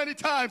up too many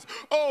times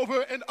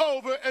over and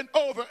over and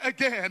over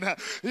again.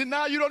 And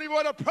now you don't even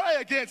want to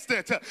pray against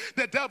it.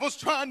 The devil's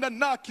trying to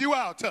knock you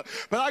out.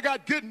 But I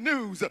got good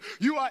news.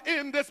 You are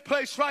in this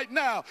place right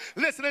now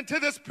listening to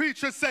this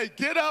preacher say,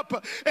 get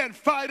up and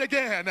fight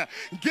again.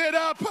 Get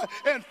up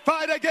and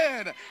fight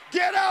again.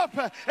 Get up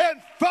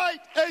and fight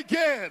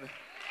again.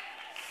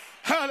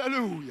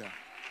 Hallelujah.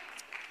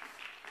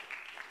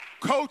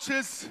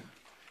 Coaches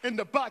in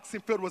the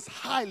boxing field was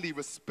highly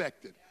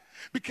respected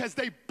because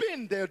they've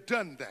been there,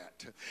 done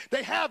that.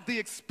 They have the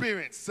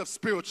experience of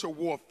spiritual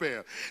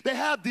warfare. They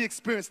have the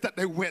experience that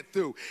they went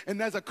through.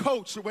 And as a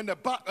coach, when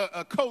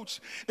a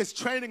coach is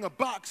training a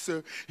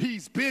boxer,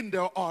 he's been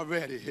there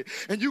already.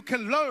 And you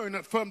can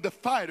learn from the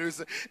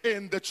fighters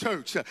in the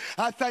church.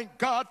 I thank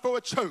God for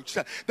a church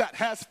that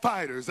has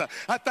fighters.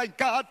 I thank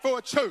God for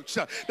a church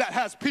that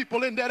has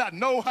people in there that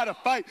know how to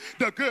fight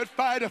the good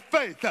fight of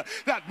faith.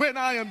 That when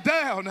I am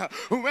down,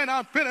 when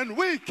I'm feeling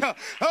weak,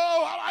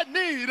 all I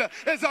need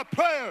is a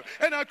prayer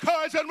and a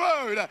encouraging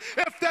word.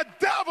 If the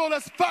devil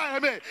is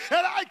firing me and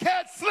I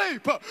can't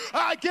sleep,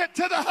 I get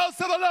to the house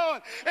of the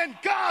Lord and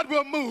God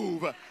will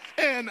move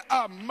in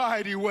a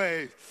mighty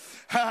way.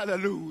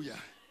 Hallelujah.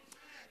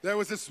 There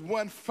was this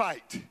one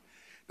fight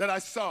that I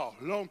saw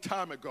a long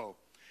time ago,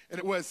 and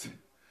it was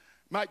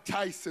Mike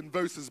Tyson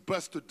versus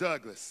Buster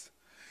Douglas.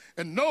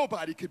 And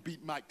nobody could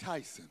beat Mike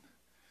Tyson.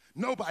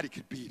 Nobody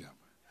could beat him.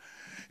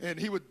 And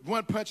he would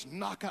one punch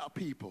knock out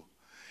people.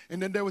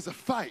 And then there was a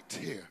fight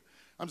here.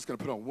 I'm just going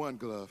to put on one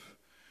glove.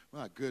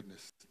 My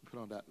goodness. Put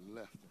on that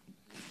left.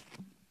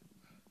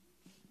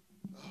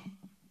 Oh.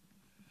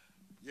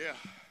 Yeah.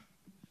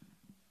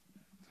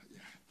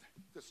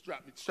 Just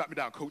strap me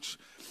down, coach.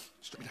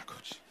 Strap me down,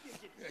 coach.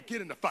 Yeah,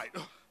 get in the fight.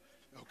 Oh.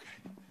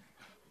 Okay.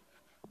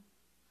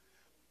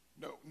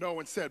 No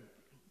one said,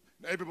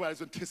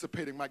 everybody's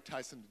anticipating Mike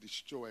Tyson to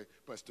destroy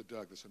Buster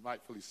Douglas, and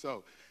rightfully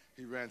so.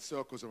 He ran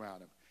circles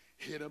around him.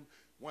 Hit him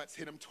once,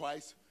 hit him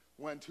twice.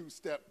 1, 2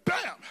 step,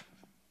 bam!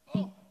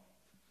 Oh.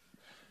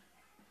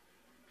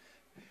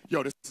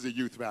 Yo, this is a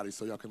youth rally,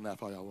 so y'all can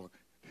laugh all y'all want.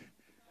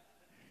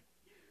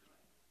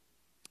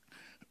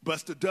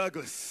 Buster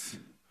Douglas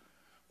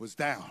was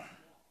down.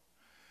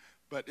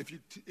 But if you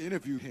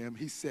interview him,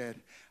 he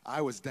said,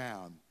 I was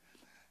down,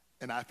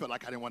 and I felt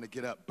like I didn't want to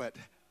get up, but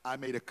I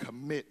made a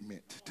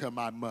commitment to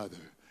my mother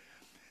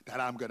that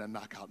I'm going to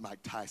knock out Mike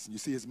Tyson. You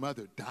see, his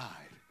mother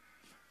died,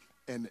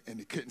 and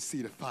he couldn't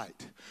see the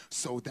fight.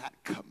 So that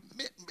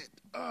commitment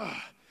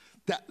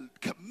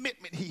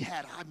he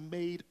had, I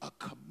made a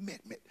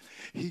commitment.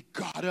 He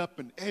got up,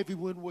 and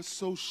everyone was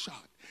so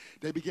shocked.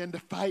 They began to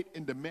fight,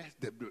 and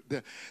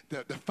the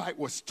fight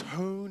was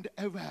turned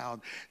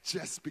around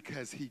just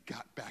because he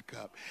got back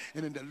up.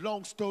 And in the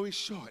long story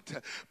short,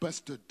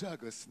 Buster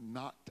Douglas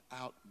knocked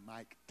out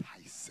Mike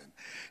Tyson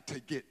to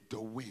get the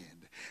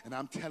win. And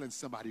I'm telling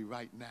somebody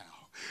right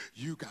now,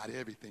 you got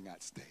everything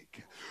at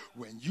stake.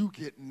 When you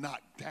get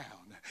knocked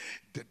down,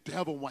 the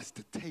devil wants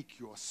to take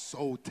your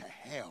soul to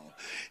hell.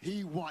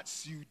 He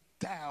wants you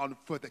down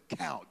for the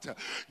count.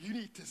 You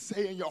need to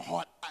say in your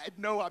heart, I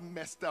know I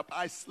messed up,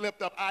 I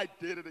slipped up, I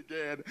did it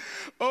again.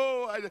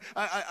 Oh,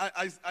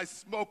 I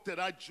smoked it,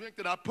 I drank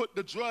it, I put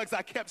the drugs,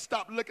 I kept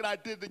stopped looking, I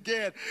did it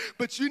again.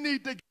 But you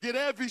need to get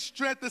every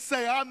strength to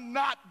say, I'm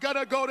not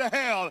gonna go to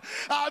hell.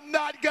 I'm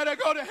not gonna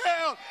go to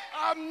hell.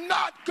 I'm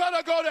not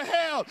gonna go to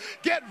hell.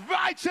 Get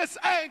righteous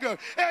anger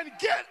and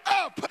get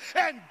up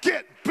and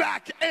get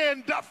back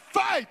in the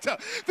fight.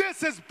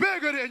 This is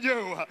bigger than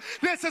you.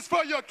 This is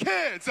for your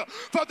kids,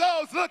 for those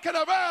looking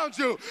around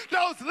you,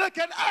 those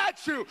looking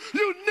at you.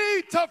 You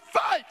need to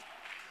fight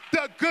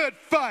the good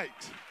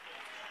fight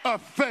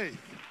of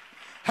faith.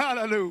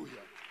 Hallelujah.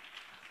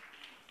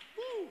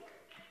 Woo.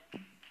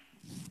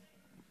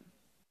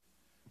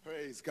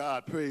 Praise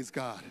God, praise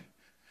God.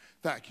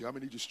 Thank you. I'm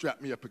going to need you to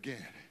strap me up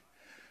again.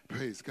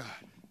 Praise God.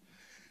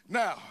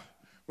 Now,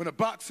 when a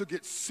boxer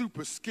gets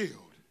super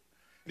skilled,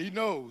 and he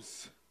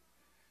knows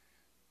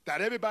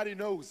that everybody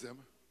knows him,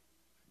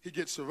 he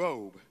gets a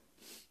robe.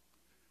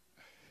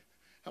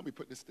 Help me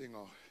put this thing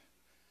on.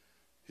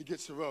 He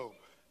gets a robe.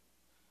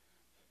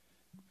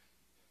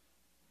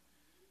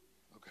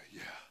 Okay,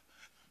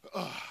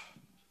 yeah.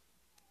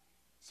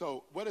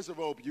 So what is a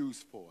robe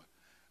used for?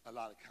 A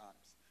lot of times.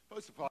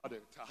 First of all, to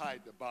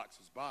hide the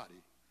boxer's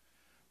body.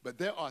 But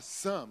there are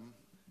some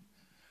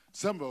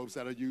robes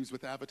that are used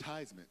with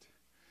advertisement.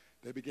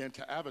 They began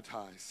to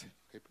advertise.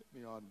 Okay, put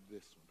me on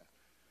this one.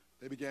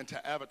 They began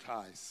to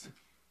advertise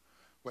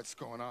what's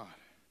going on.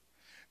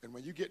 And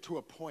when you get to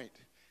a point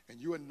and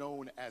you are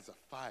known as a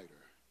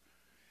fighter,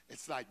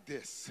 it's like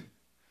this.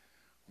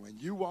 When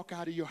you walk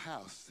out of your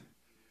house,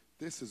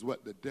 this is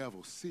what the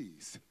devil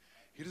sees.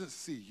 He doesn't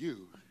see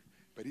you,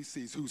 but he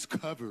sees who's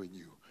covering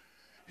you.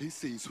 He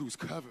sees who's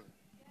covering.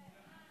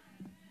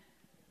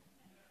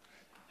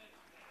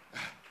 You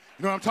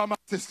know what I'm talking about,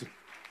 sister?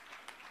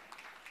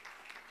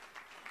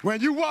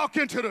 When you walk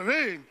into the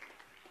ring,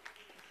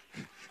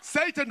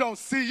 Satan don't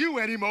see you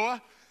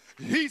anymore.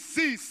 He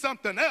sees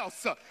something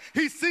else.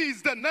 He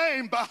sees the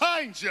name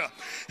behind you.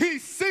 He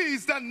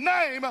sees the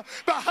name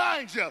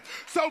behind you.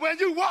 So when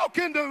you walk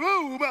in the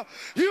room,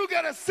 you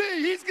gotta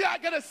see, he's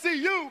not gonna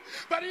see you,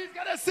 but he's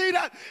gonna see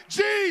that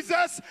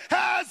Jesus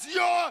has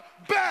your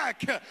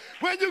back.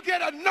 When you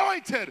get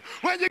anointed,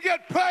 when you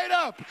get prayed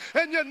up,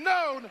 and you're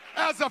known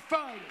as a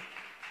fighter,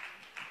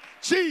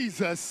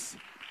 Jesus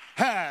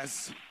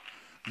has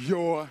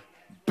your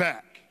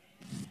back.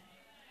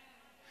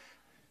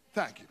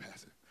 Thank you,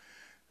 Pastor.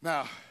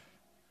 Now,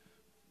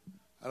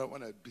 I don't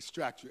want to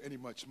distract you any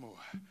much more.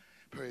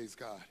 Praise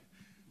God.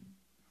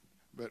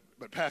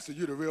 But Pastor,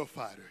 you're the real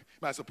fighter.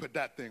 Might as well put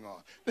that thing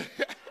on.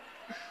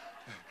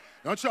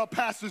 Don't y'all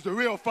pastors the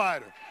real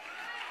fighter?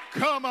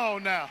 Come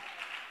on now.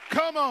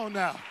 Come on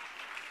now.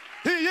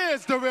 He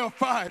is the real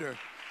fighter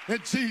in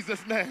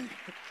Jesus' name.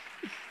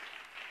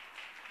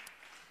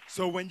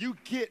 So when you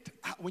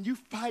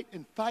fight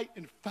and fight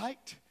and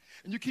fight,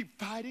 and you keep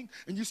fighting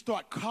and you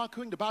start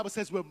conquering, the Bible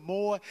says we're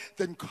more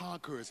than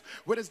conquerors.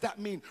 What does that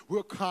mean?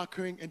 We're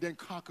conquering and then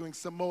conquering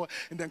some more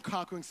and then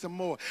conquering some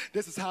more.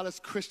 This is how us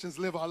Christians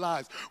live our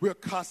lives. We're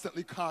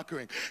constantly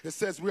conquering. It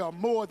says we are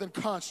more than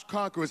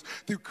conquerors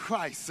through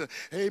Christ.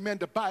 Amen.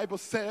 The Bible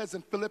says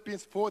in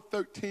Philippians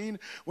 4:13,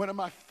 one of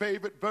my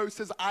favorite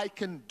verses, I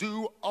can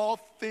do all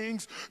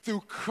things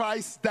through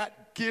Christ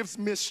that gives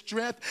me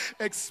strength,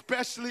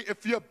 especially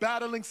if you're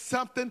battling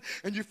something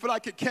and you feel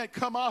like it can't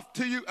come off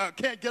to you,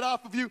 can't get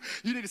off of you.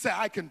 You need to say,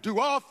 I can do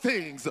all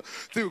things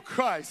through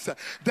Christ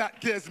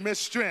that gives me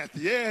strength.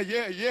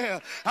 Yeah.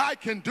 I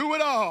can do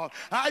it all.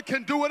 I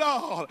can do it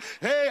all.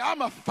 Hey,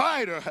 I'm a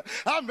fighter.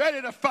 I'm ready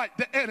to fight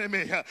the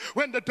enemy.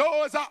 When the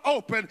doors are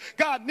open,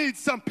 God needs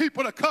some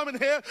people to come in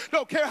here.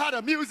 Don't care how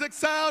the music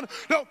sounds.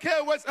 Don't care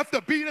if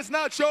the beat is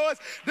not yours.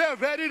 They're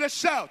ready to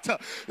shout.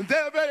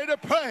 They're ready to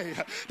pray.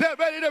 They're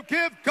ready to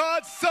give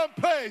God some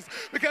praise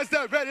because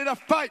they're ready to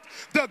fight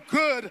the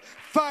good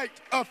fight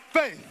of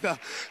faith.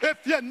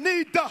 If you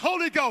need the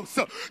Holy Ghost,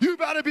 you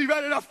better be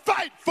ready to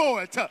fight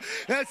for it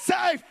and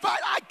say, fight,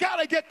 I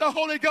gotta get the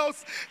Holy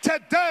Ghost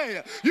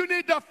today. You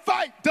need to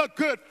fight the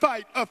good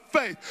fight of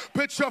faith.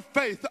 Put your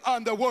faith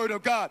on the Word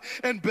of God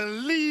and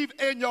believe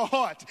in your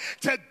heart.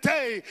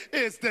 Today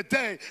is the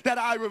day that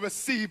I will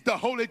receive the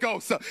Holy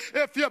Ghost.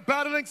 If you're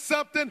battling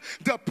something,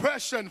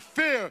 depression,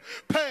 fear,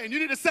 pain, you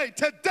need to say,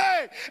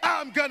 today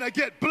I'm gonna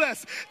get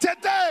blessed.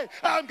 Today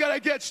I'm gonna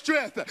get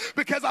strength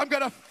because I'm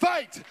gonna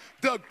fight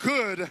the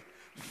good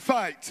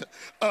fight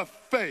of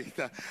faith.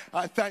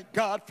 I thank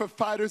God for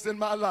fighters in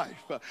my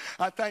life.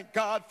 I thank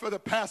God for the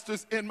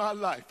pastors in my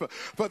life,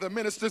 for the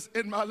ministers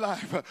in my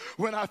life.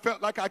 When I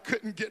felt like I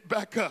couldn't get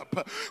back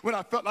up, when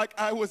I felt like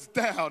I was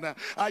down,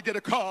 I get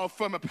a call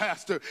from a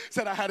pastor,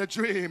 said I had a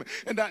dream,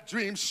 and that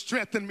dream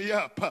strengthened me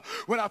up.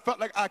 When I felt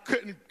like I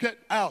couldn't get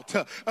out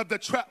of the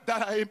trap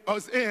that I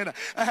was in,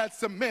 I had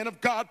some men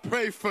of God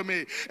pray for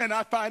me, and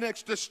I find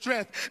extra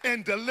strength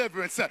in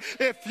deliverance.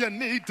 If you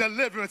need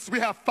deliverance, we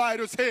have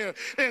fighters here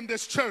in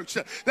this church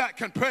that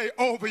can pray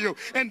over you,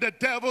 and the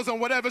devils and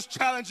whatever's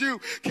challenged you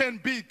can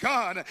be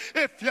gone.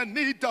 If you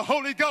need the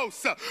Holy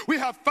Ghost, we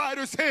have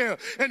fighters here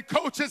and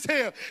coaches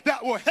here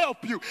that will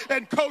help you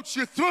and coach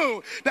you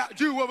through, that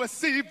you will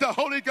receive the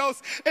Holy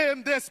Ghost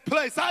in this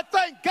place. I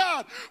thank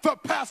God for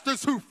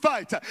pastors who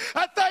fight.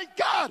 I thank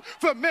God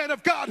for men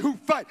of God who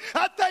fight.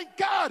 I thank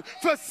God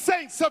for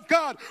saints of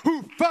God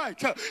who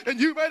fight. And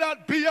you may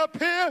not be up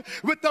here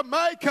with the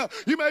mic.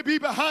 You may be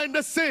behind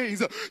the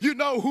scenes. You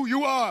know who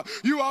you are.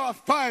 You are a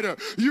fighter.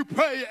 You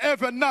pray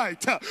every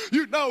night.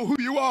 You know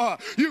who you are.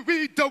 You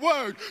read the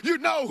word. You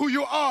know who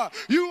you are.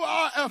 You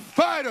are a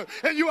fighter,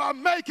 and you are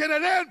making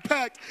an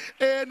impact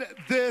in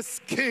this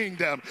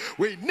kingdom.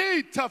 We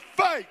need to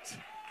fight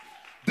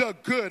the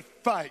good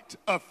fight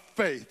of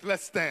faith.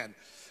 Let's stand.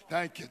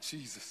 Thank you,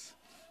 Jesus.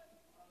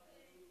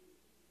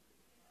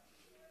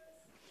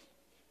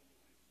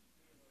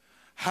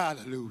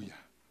 Hallelujah.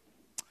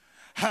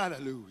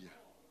 Hallelujah.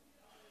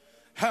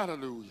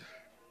 Hallelujah.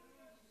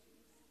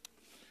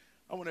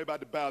 I want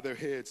everybody to bow their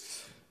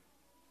heads.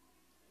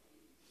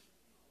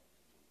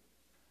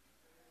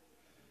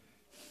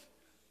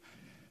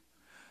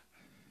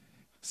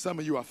 Some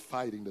of you are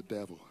fighting the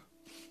devil.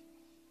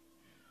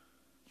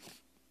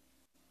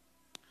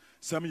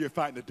 Some of you are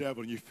fighting the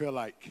devil and you feel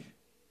like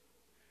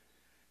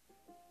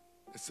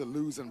it's a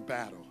losing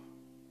battle.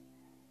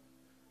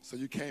 So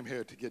you came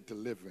here to get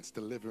deliverance.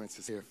 Deliverance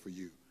is here for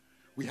you.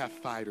 We have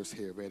fighters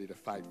here ready to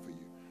fight for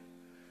you.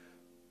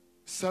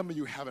 Some of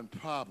you having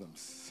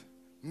problems,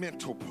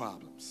 mental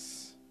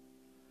problems,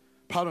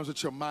 problems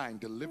with your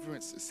mind.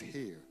 Deliverance is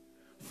here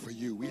for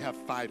you. We have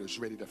fighters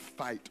ready to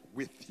fight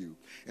with you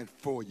and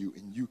for you,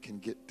 and you can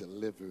get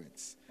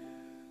deliverance.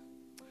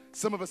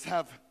 Some of us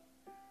have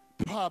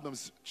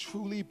problems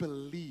truly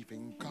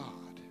believing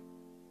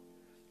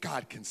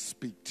God can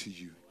speak to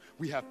you.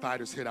 We have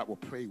fighters here that will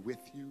pray with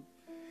you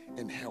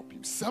and help you.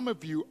 Some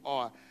of you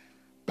are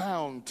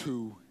bound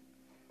to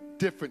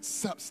different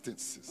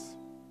substances,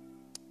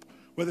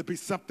 whether it be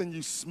something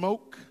you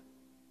smoke,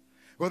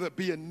 whether it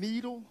be a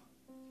needle,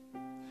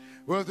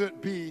 whether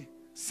it be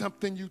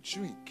something you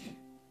drink.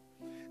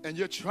 And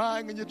you're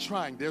trying and you're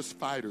trying. There's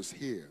fighters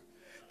here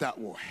that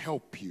will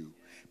help you,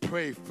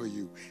 pray for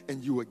you,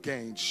 and you will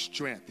gain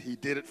strength. He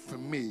did it for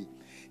me.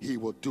 He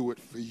will do it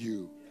for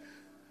you.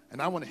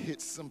 And I want to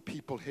hit some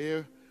people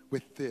here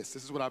with this.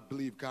 This is what I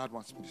believe God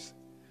wants me to say.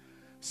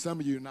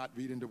 Some of you are not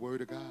reading the Word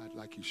of God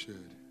like you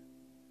should.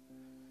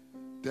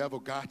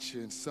 Devil got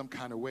you in some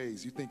kind of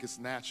ways. You think it's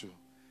natural.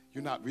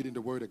 You're not reading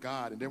the Word of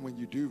God. And then when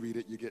you do read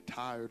it, you get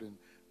tired and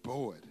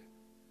bored.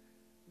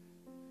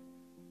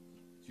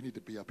 You need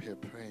to be up here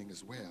praying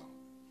as well.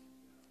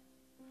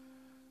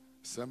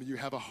 Some of you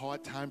have a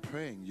hard time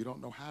praying. You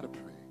don't know how to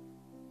pray.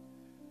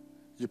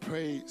 You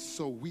pray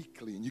so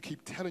weakly, and you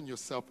keep telling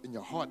yourself in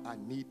your heart, I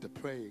need to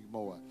pray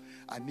more.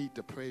 I need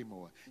to pray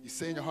more. You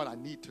say in your heart, I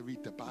need to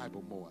read the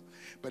Bible more.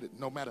 But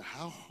no matter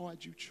how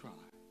hard you try,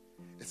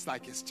 it's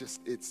like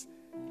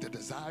the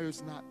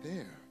desire's not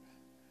there.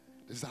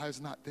 The desire's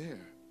not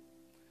there.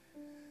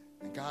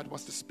 And God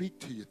wants to speak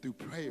to you through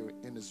prayer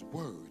in His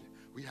Word.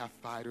 We have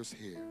fighters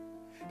here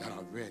that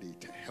are ready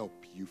to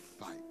help you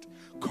fight.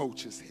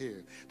 Coaches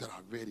here that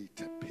are ready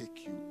to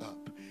pick you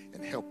up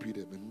and help you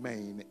to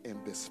remain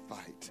in this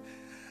fight.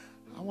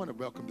 I want to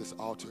welcome this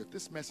altar. If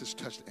this message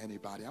touched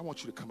anybody, I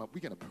want you to come up.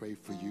 We're going to pray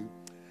for you.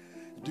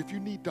 If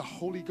you need the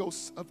Holy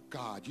Ghost of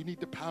God, you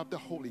need the power of the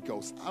Holy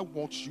Ghost, I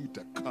want you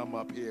to come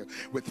up here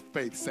with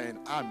faith saying,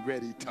 I'm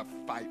ready to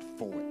fight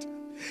for it.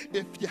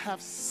 If you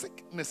have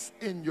sickness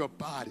in your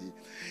body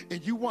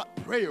and you want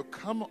prayer,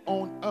 come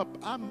on up.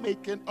 I'm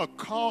making a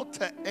call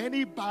to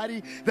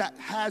anybody that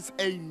has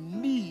a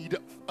need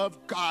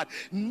of God,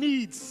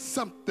 needs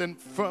something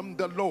from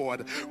the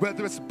Lord,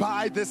 whether it's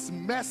by this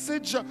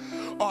message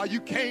or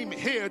you came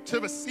here to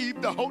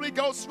receive the Holy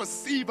Ghost,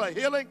 receive a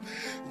healing.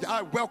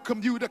 I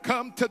welcome you to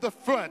come to the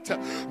front.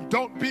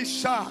 Don't be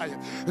shy.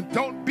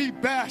 Don't be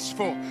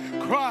bashful.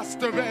 Cross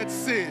the Red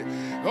Sea.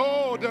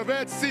 Oh, the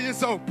Red Sea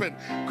is open.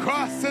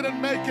 Cross it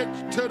and make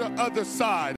it to the other side.